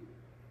weak.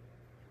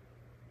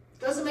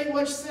 It doesn't make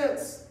much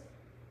sense.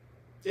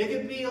 It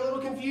could be a little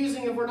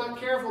confusing if we're not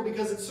careful,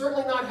 because it's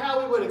certainly not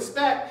how we would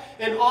expect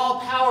an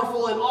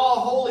all-powerful and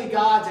all-holy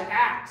God to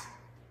act.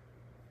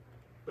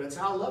 But it's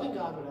how a loving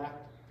God would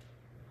act.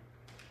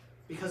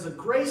 Because a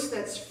grace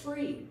that's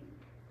free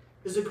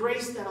is a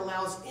grace that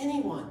allows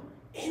anyone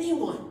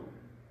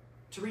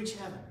to reach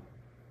heaven.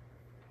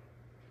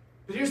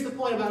 But here's the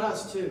point about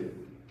us too.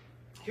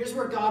 Here's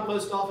where God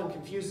most often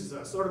confuses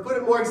us. Or to put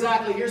it more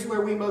exactly, here's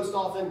where we most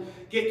often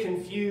get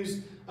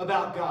confused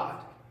about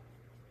God.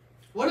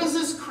 What is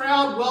this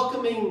crowd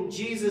welcoming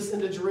Jesus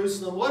into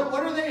Jerusalem? What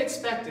are they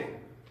expecting?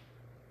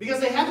 Because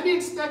they have to be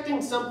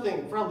expecting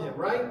something from him,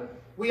 right?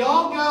 We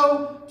all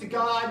go to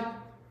God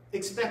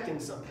expecting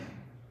something.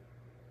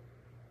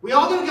 We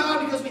all go to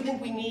God because we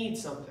think we need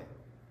something.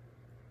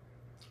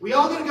 We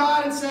all go to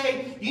God and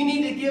say, you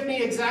need to give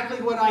me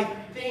exactly what I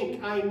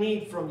think I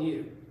need from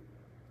you.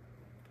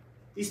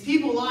 These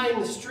people lying in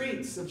the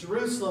streets of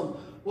Jerusalem,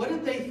 what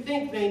did they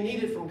think they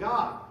needed from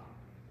God?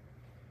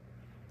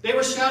 They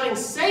were shouting,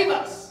 save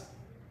us!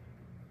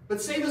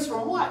 But save us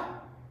from what?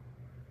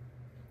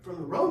 From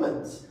the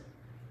Romans.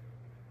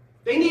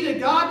 They needed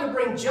God to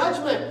bring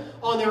judgment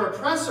on their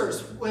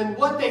oppressors, when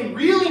what they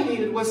really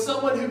needed was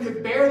someone who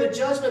could bear the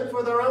judgment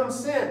for their own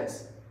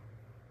sins.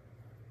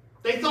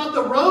 They thought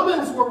the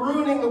Romans were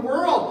ruining the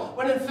world,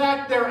 when in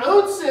fact their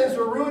own sins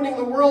were ruining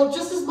the world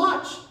just as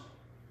much.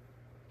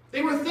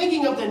 They were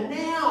thinking of the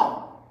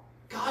now.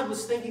 God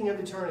was thinking of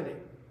eternity.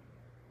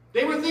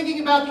 They were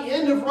thinking about the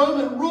end of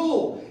Roman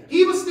rule.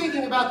 He was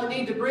thinking about the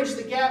need to bridge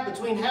the gap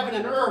between heaven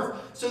and earth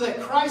so that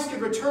Christ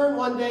could return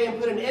one day and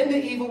put an end to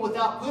evil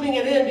without putting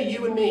an end to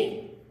you and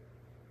me.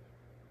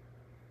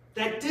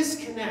 That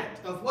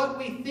disconnect of what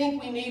we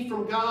think we need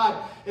from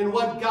God and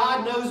what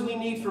God knows we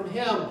need from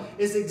him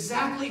is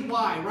exactly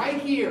why,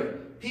 right here,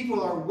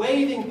 people are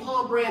waving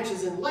palm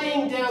branches and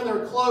laying down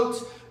their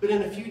cloaks, but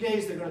in a few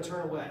days they're going to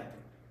turn away.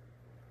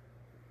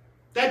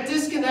 That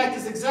disconnect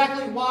is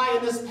exactly why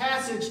in this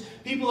passage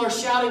people are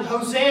shouting,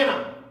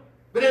 Hosanna.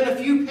 But in a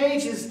few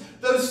pages,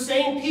 those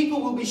same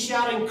people will be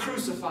shouting,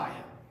 crucify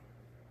him.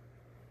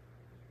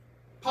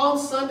 Palm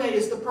Sunday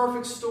is the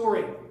perfect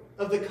story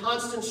of the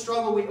constant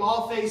struggle we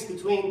all face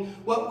between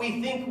what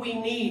we think we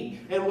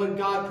need and what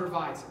God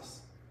provides us.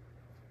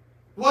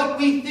 What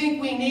we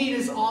think we need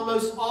is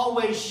almost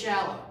always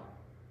shallow.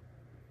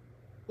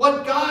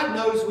 What God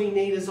knows we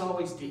need is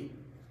always deep.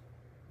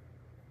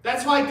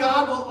 That's why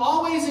God will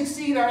always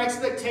exceed our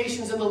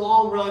expectations in the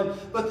long run,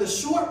 but the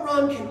short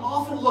run can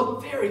often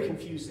look very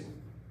confusing.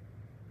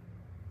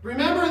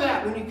 Remember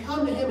that when you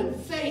come to him in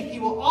faith, he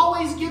will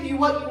always give you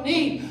what you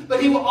need, but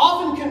he will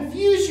often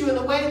confuse you in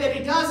the way that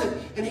he does it,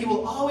 and he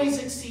will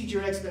always exceed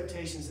your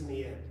expectations in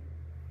the end.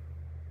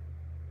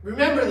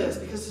 Remember this,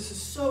 because this is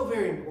so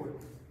very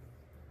important.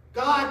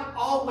 God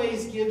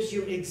always gives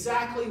you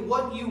exactly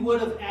what you would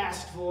have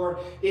asked for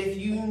if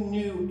you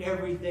knew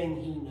everything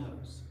he knows.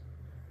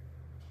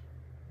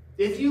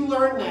 If you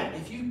learn that,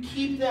 if you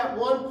keep that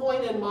one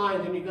point in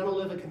mind, then you're going to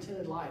live a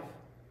contented life.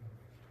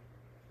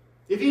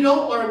 If you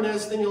don't learn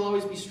this, then you'll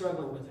always be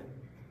struggling with him.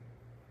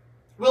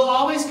 We'll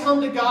always come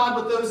to God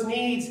with those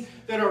needs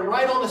that are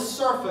right on the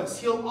surface.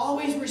 He'll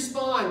always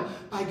respond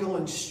by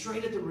going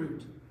straight at the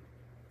root.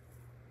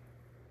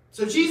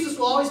 So Jesus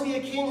will always be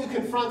a king who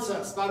confronts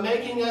us by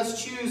making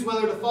us choose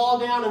whether to fall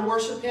down and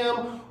worship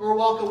him or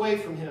walk away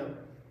from him.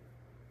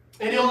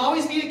 And he'll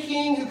always be a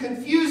king who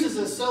confuses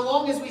us so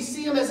long as we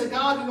see him as a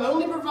God who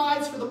only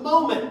provides for the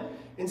moment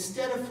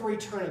instead of for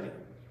eternity.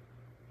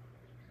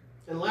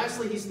 And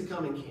lastly, he's the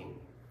coming king.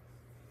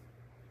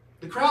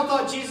 The crowd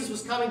thought Jesus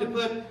was coming to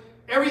put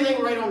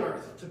everything right on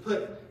earth, to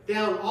put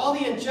down all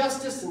the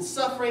injustice and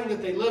suffering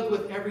that they lived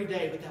with every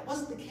day. But that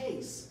wasn't the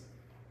case.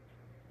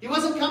 He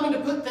wasn't coming to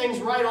put things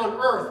right on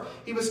earth.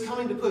 He was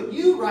coming to put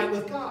you right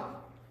with God.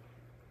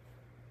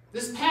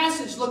 This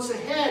passage looks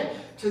ahead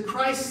to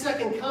Christ's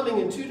second coming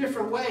in two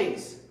different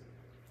ways.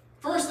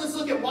 First, let's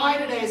look at why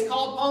today is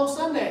called Palm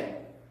Sunday.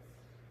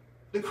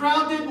 The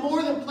crowd did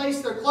more than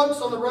place their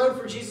cloaks on the road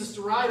for Jesus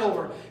to ride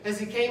over as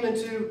he came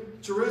into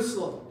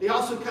Jerusalem. They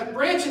also cut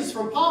branches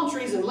from palm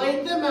trees and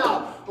laid them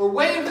out or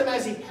waved them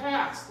as he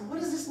passed. And what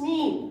does this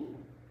mean?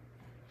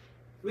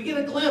 We get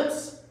a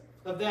glimpse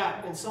of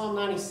that in Psalm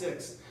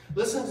 96.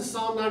 Listen to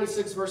Psalm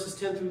 96, verses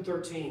 10 through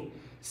 13.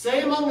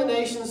 Say among the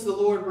nations, the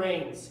Lord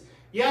reigns.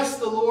 Yes,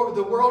 the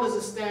world is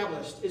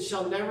established. It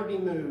shall never be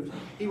moved.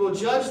 He will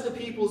judge the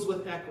peoples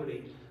with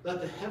equity.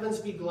 Let the heavens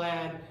be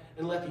glad,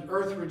 and let the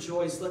earth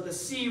rejoice. Let the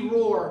sea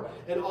roar,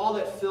 and all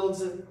that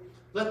fills it.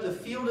 Let the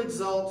field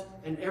exult,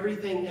 and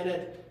everything in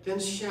it. Then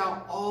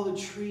shall all the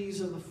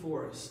trees of the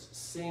forest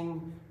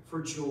sing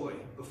for joy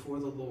before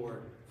the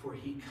Lord. For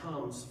he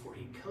comes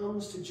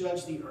to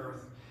judge the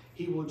earth.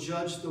 He will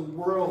judge the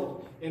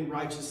world in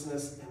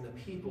righteousness and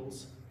the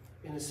peoples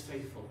in his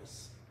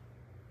faithfulness.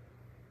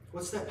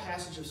 What's that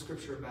passage of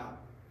Scripture about?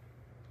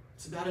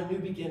 It's about a new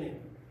beginning.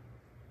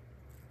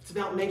 It's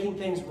about making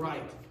things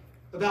right.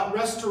 About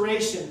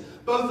restoration,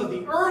 both of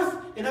the earth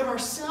and of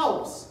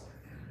ourselves.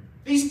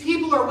 These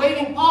people are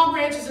waving palm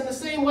branches in the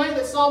same way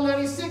that Psalm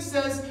 96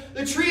 says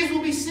the trees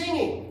will be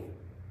singing.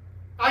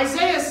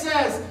 Isaiah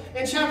says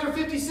in chapter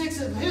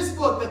 56 of his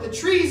book that the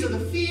trees of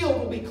the field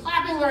will be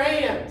clapping their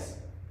hands.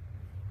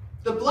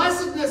 The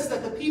blessedness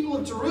that the people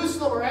of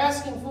Jerusalem are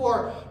asking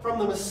for from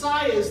the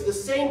Messiah is the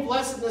same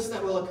blessedness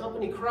that will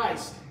accompany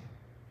Christ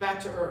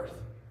back to earth.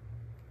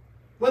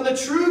 When the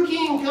true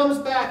King comes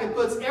back and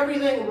puts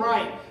everything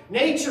right,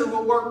 nature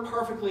will work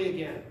perfectly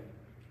again.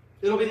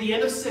 It'll be the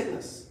end of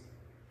sickness,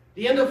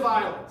 the end of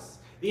violence,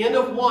 the end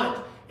of want.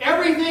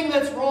 Everything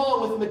that's wrong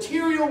with the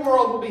material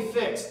world will be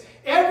fixed.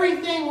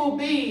 Everything will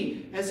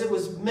be as it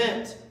was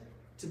meant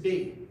to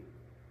be.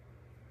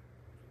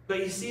 But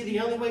you see, the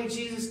only way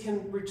Jesus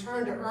can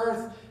return to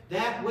earth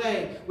that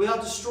way,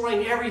 without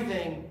destroying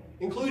everything,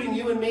 including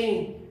you and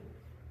me,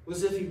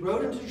 was if he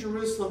rode into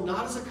Jerusalem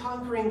not as a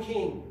conquering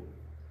king,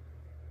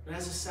 but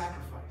as a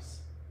sacrifice.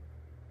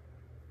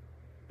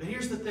 But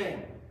here's the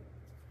thing.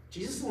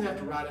 Jesus didn't have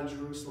to ride in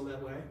Jerusalem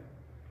that way.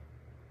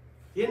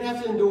 He didn't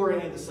have to endure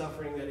any of the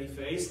suffering that he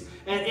faced.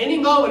 At any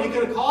moment, he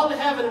could have called to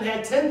heaven and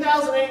had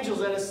 10,000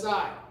 angels at his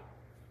side.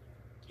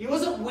 He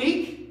wasn't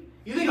weak.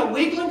 You think a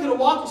weakling could have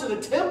walked into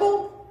the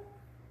temple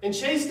and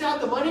chased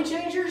out the money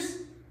changers?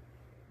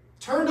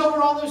 Turned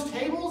over all those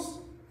tables?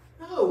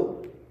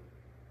 No.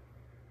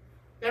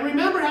 And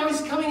remember how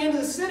he's coming into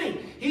the city.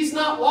 He's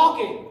not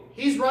walking.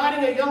 He's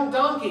riding a young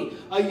donkey.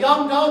 A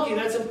young donkey,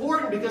 that's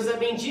important because that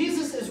means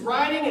Jesus is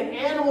riding an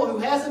animal who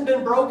hasn't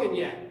been broken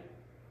yet.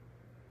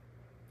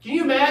 Can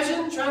you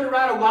imagine trying to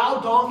ride a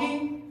wild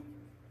donkey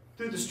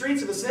through the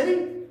streets of a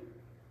city?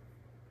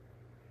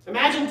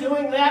 Imagine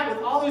doing that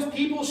with all those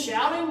people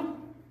shouting.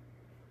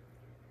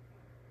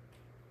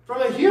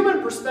 From a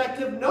human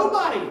perspective,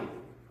 nobody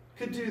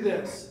could do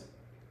this.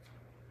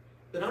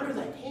 But under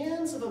the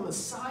hands of a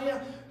Messiah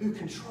who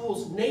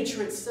controls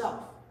nature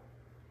itself,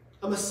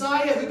 a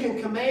Messiah who can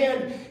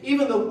command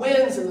even the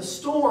winds and the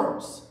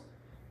storms,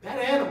 that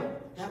animal,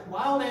 that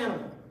wild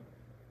animal,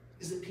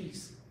 is at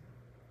peace.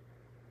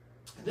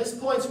 And this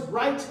points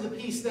right to the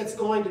peace that's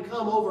going to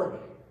come over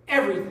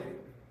everything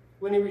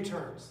when he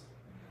returns.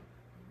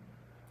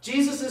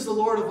 Jesus is the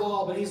Lord of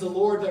all, but he's the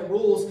Lord that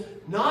rules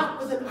not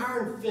with an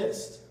iron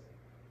fist,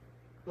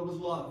 but with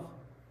love.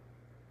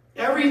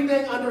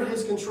 Everything under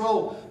his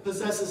control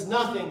possesses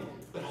nothing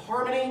but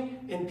harmony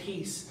and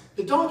peace.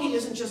 The donkey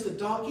isn't just a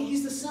donkey.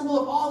 He's the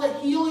symbol of all the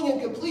healing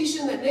and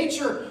completion that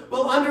nature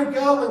will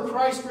undergo when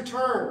Christ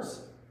returns.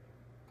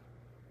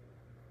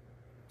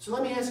 So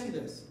let me ask you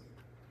this.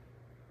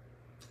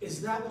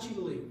 Is that what you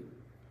believe?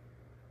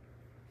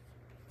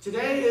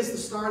 Today is the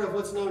start of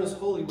what's known as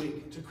Holy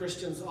Week to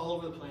Christians all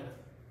over the planet.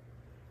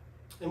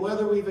 And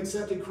whether we've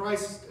accepted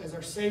Christ as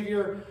our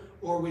Savior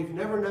or we've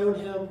never known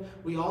him,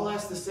 we all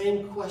ask the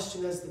same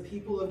question as the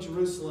people of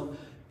Jerusalem.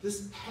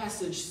 This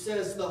passage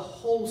says the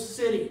whole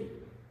city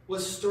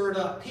was stirred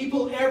up.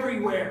 People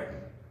everywhere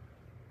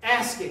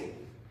asking,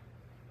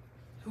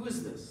 who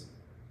is this?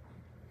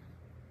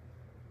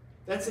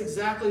 That's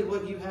exactly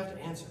what you have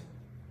to answer.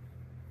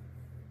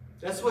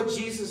 That's what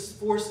Jesus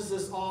forces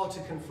us all to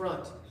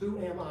confront. Who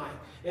am I?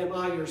 Am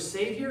I your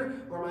Savior,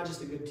 or am I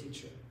just a good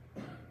teacher?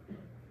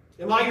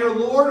 Am I your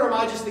Lord, or am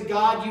I just the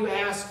God you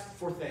ask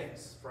for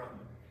things from?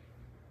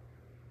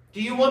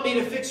 Do you want me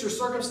to fix your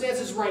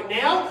circumstances right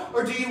now,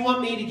 or do you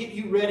want me to get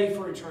you ready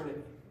for eternity?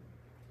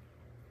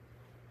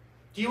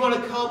 Do you want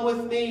to come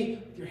with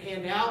me with your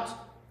hand out,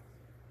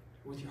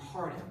 or with your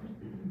heart out?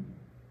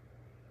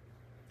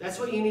 That's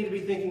what you need to be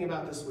thinking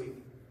about this week.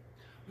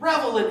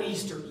 Revel in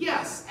Easter.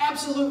 Yes,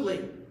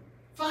 absolutely.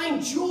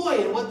 Find joy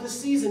in what this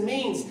season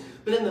means.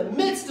 But in the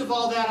midst of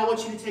all that, I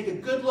want you to take a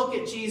good look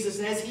at Jesus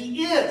as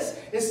he is,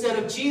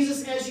 instead of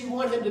Jesus as you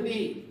want him to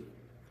be.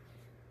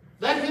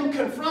 Let him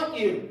confront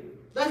you.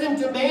 Let him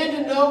demand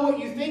to know what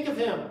you think of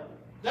him.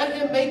 Let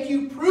him make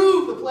you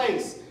prove the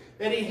place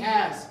that he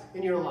has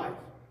in your life.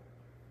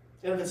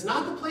 And if it's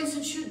not the place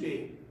it should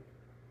be,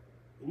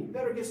 then you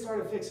better get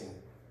started fixing it.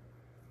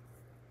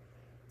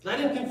 Let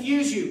him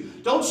confuse you.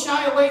 Don't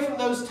shy away from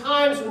those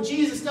times when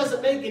Jesus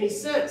doesn't make any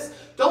sense.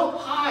 Don't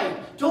hide.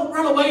 Don't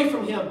run away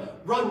from him.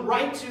 Run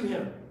right to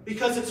him.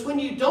 Because it's when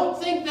you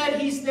don't think that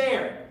he's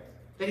there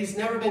that he's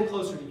never been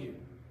closer to you.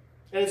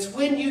 And it's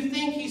when you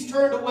think he's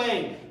turned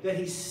away that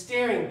he's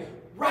staring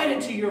right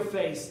into your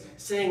face,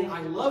 saying,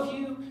 I love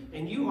you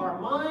and you are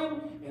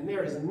mine, and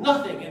there is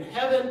nothing in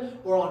heaven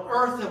or on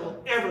earth that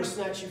will ever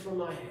snatch you from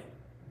my hand.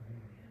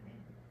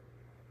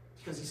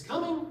 Because he's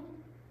coming.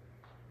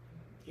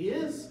 He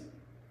is.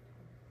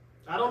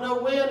 I don't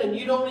know when, and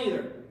you don't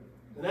either.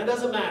 And that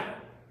doesn't matter.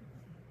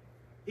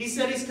 He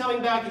said he's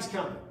coming back, he's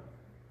coming.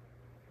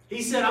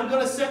 He said, I'm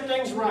going to set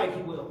things right,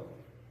 he will.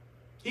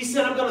 He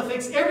said, I'm going to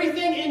fix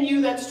everything in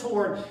you that's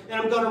torn,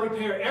 and I'm going to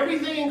repair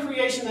everything in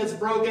creation that's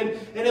broken,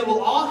 and it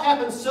will all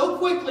happen so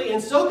quickly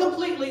and so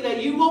completely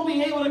that you won't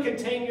be able to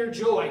contain your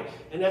joy.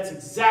 And that's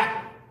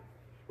exactly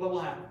what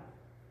will happen.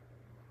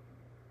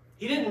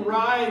 He didn't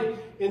ride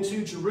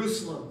into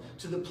Jerusalem,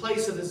 to the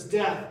place of his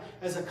death,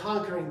 as a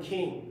conquering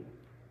king.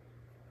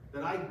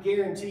 But I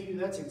guarantee you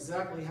that's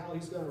exactly how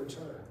he's going to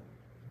return.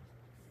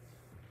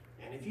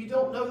 And if you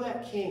don't know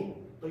that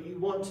king, but you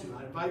want to,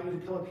 I invite you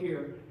to come up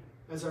here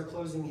as our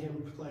closing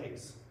hymn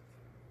plays.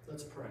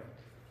 Let's pray.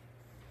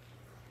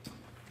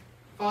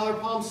 Father,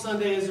 Palm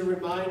Sunday is a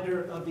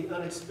reminder of the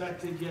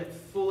unexpected yet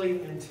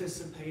fully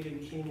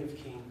anticipated King of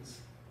Kings.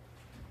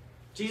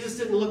 Jesus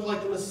didn't look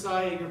like the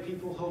Messiah your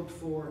people hoped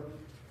for.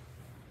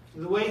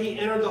 The way he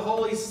entered the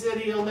holy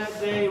city on that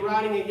day,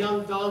 riding a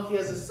young donkey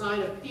as a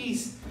sign of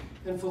peace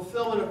and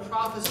fulfillment of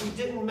prophecy,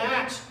 didn't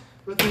match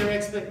with their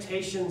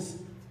expectations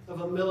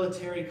of a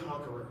military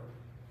conqueror.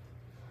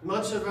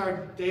 Much of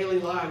our daily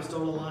lives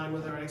don't align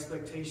with our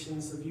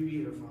expectations of you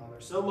either, Father.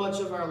 So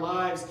much of our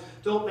lives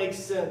don't make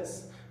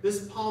sense.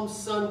 This Palm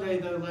Sunday,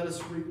 though, let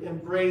us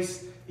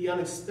embrace the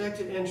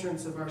unexpected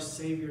entrance of our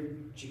Savior,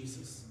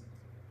 Jesus.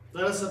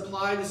 Let us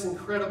apply this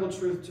incredible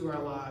truth to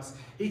our lives.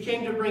 He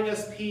came to bring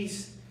us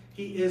peace.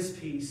 He is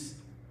peace.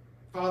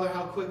 Father,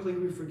 how quickly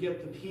we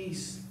forget the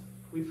peace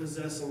we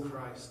possess in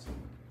Christ.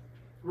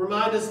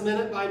 Remind us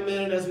minute by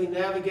minute as we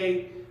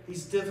navigate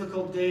these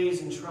difficult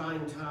days and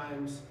trying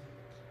times.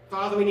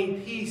 Father, we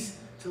need peace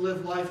to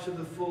live life to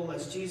the full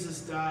as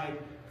Jesus died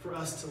for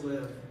us to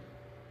live.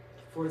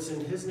 For it's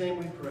in his name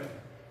we pray.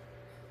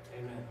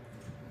 Amen.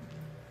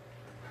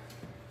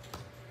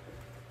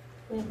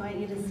 We invite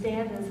you to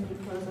stand as we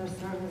close our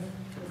service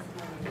this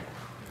morning.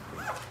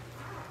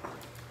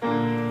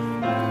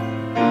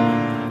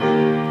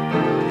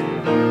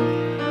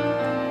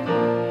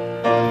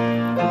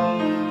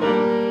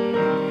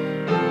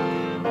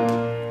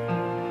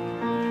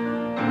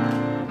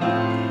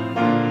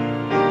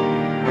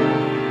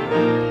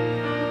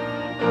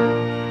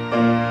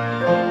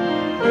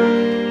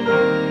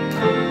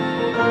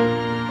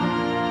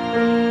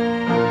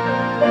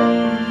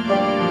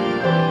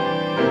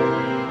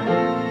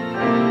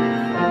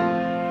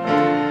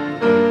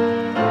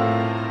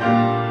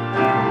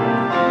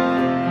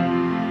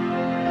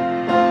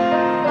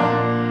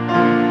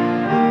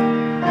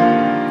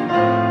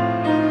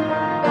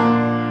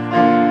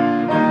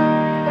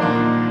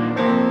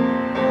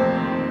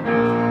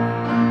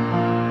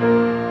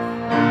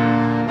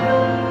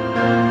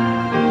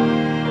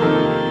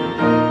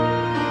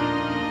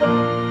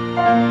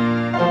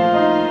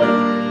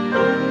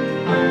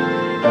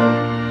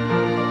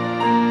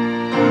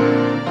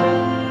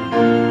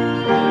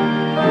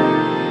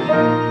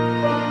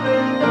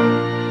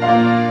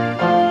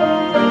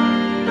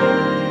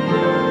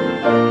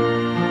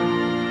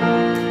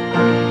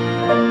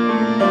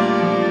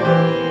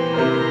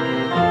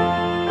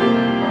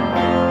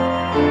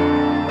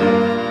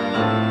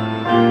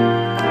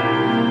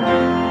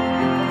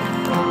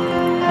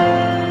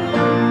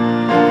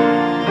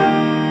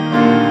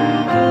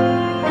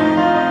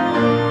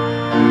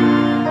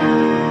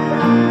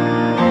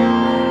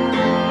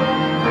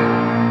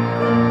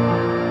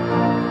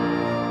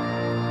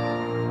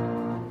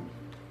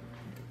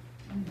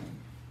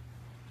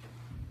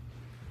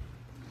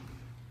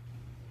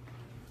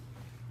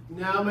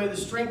 Now may the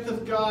strength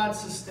of God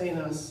sustain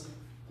us.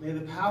 May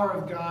the power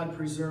of God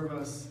preserve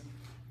us.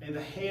 May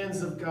the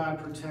hands of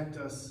God protect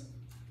us.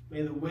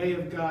 May the way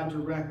of God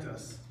direct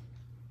us.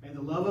 May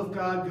the love of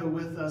God go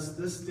with us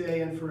this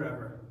day and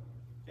forever.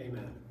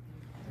 Amen.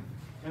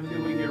 Have a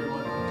good week,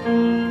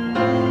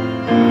 everyone.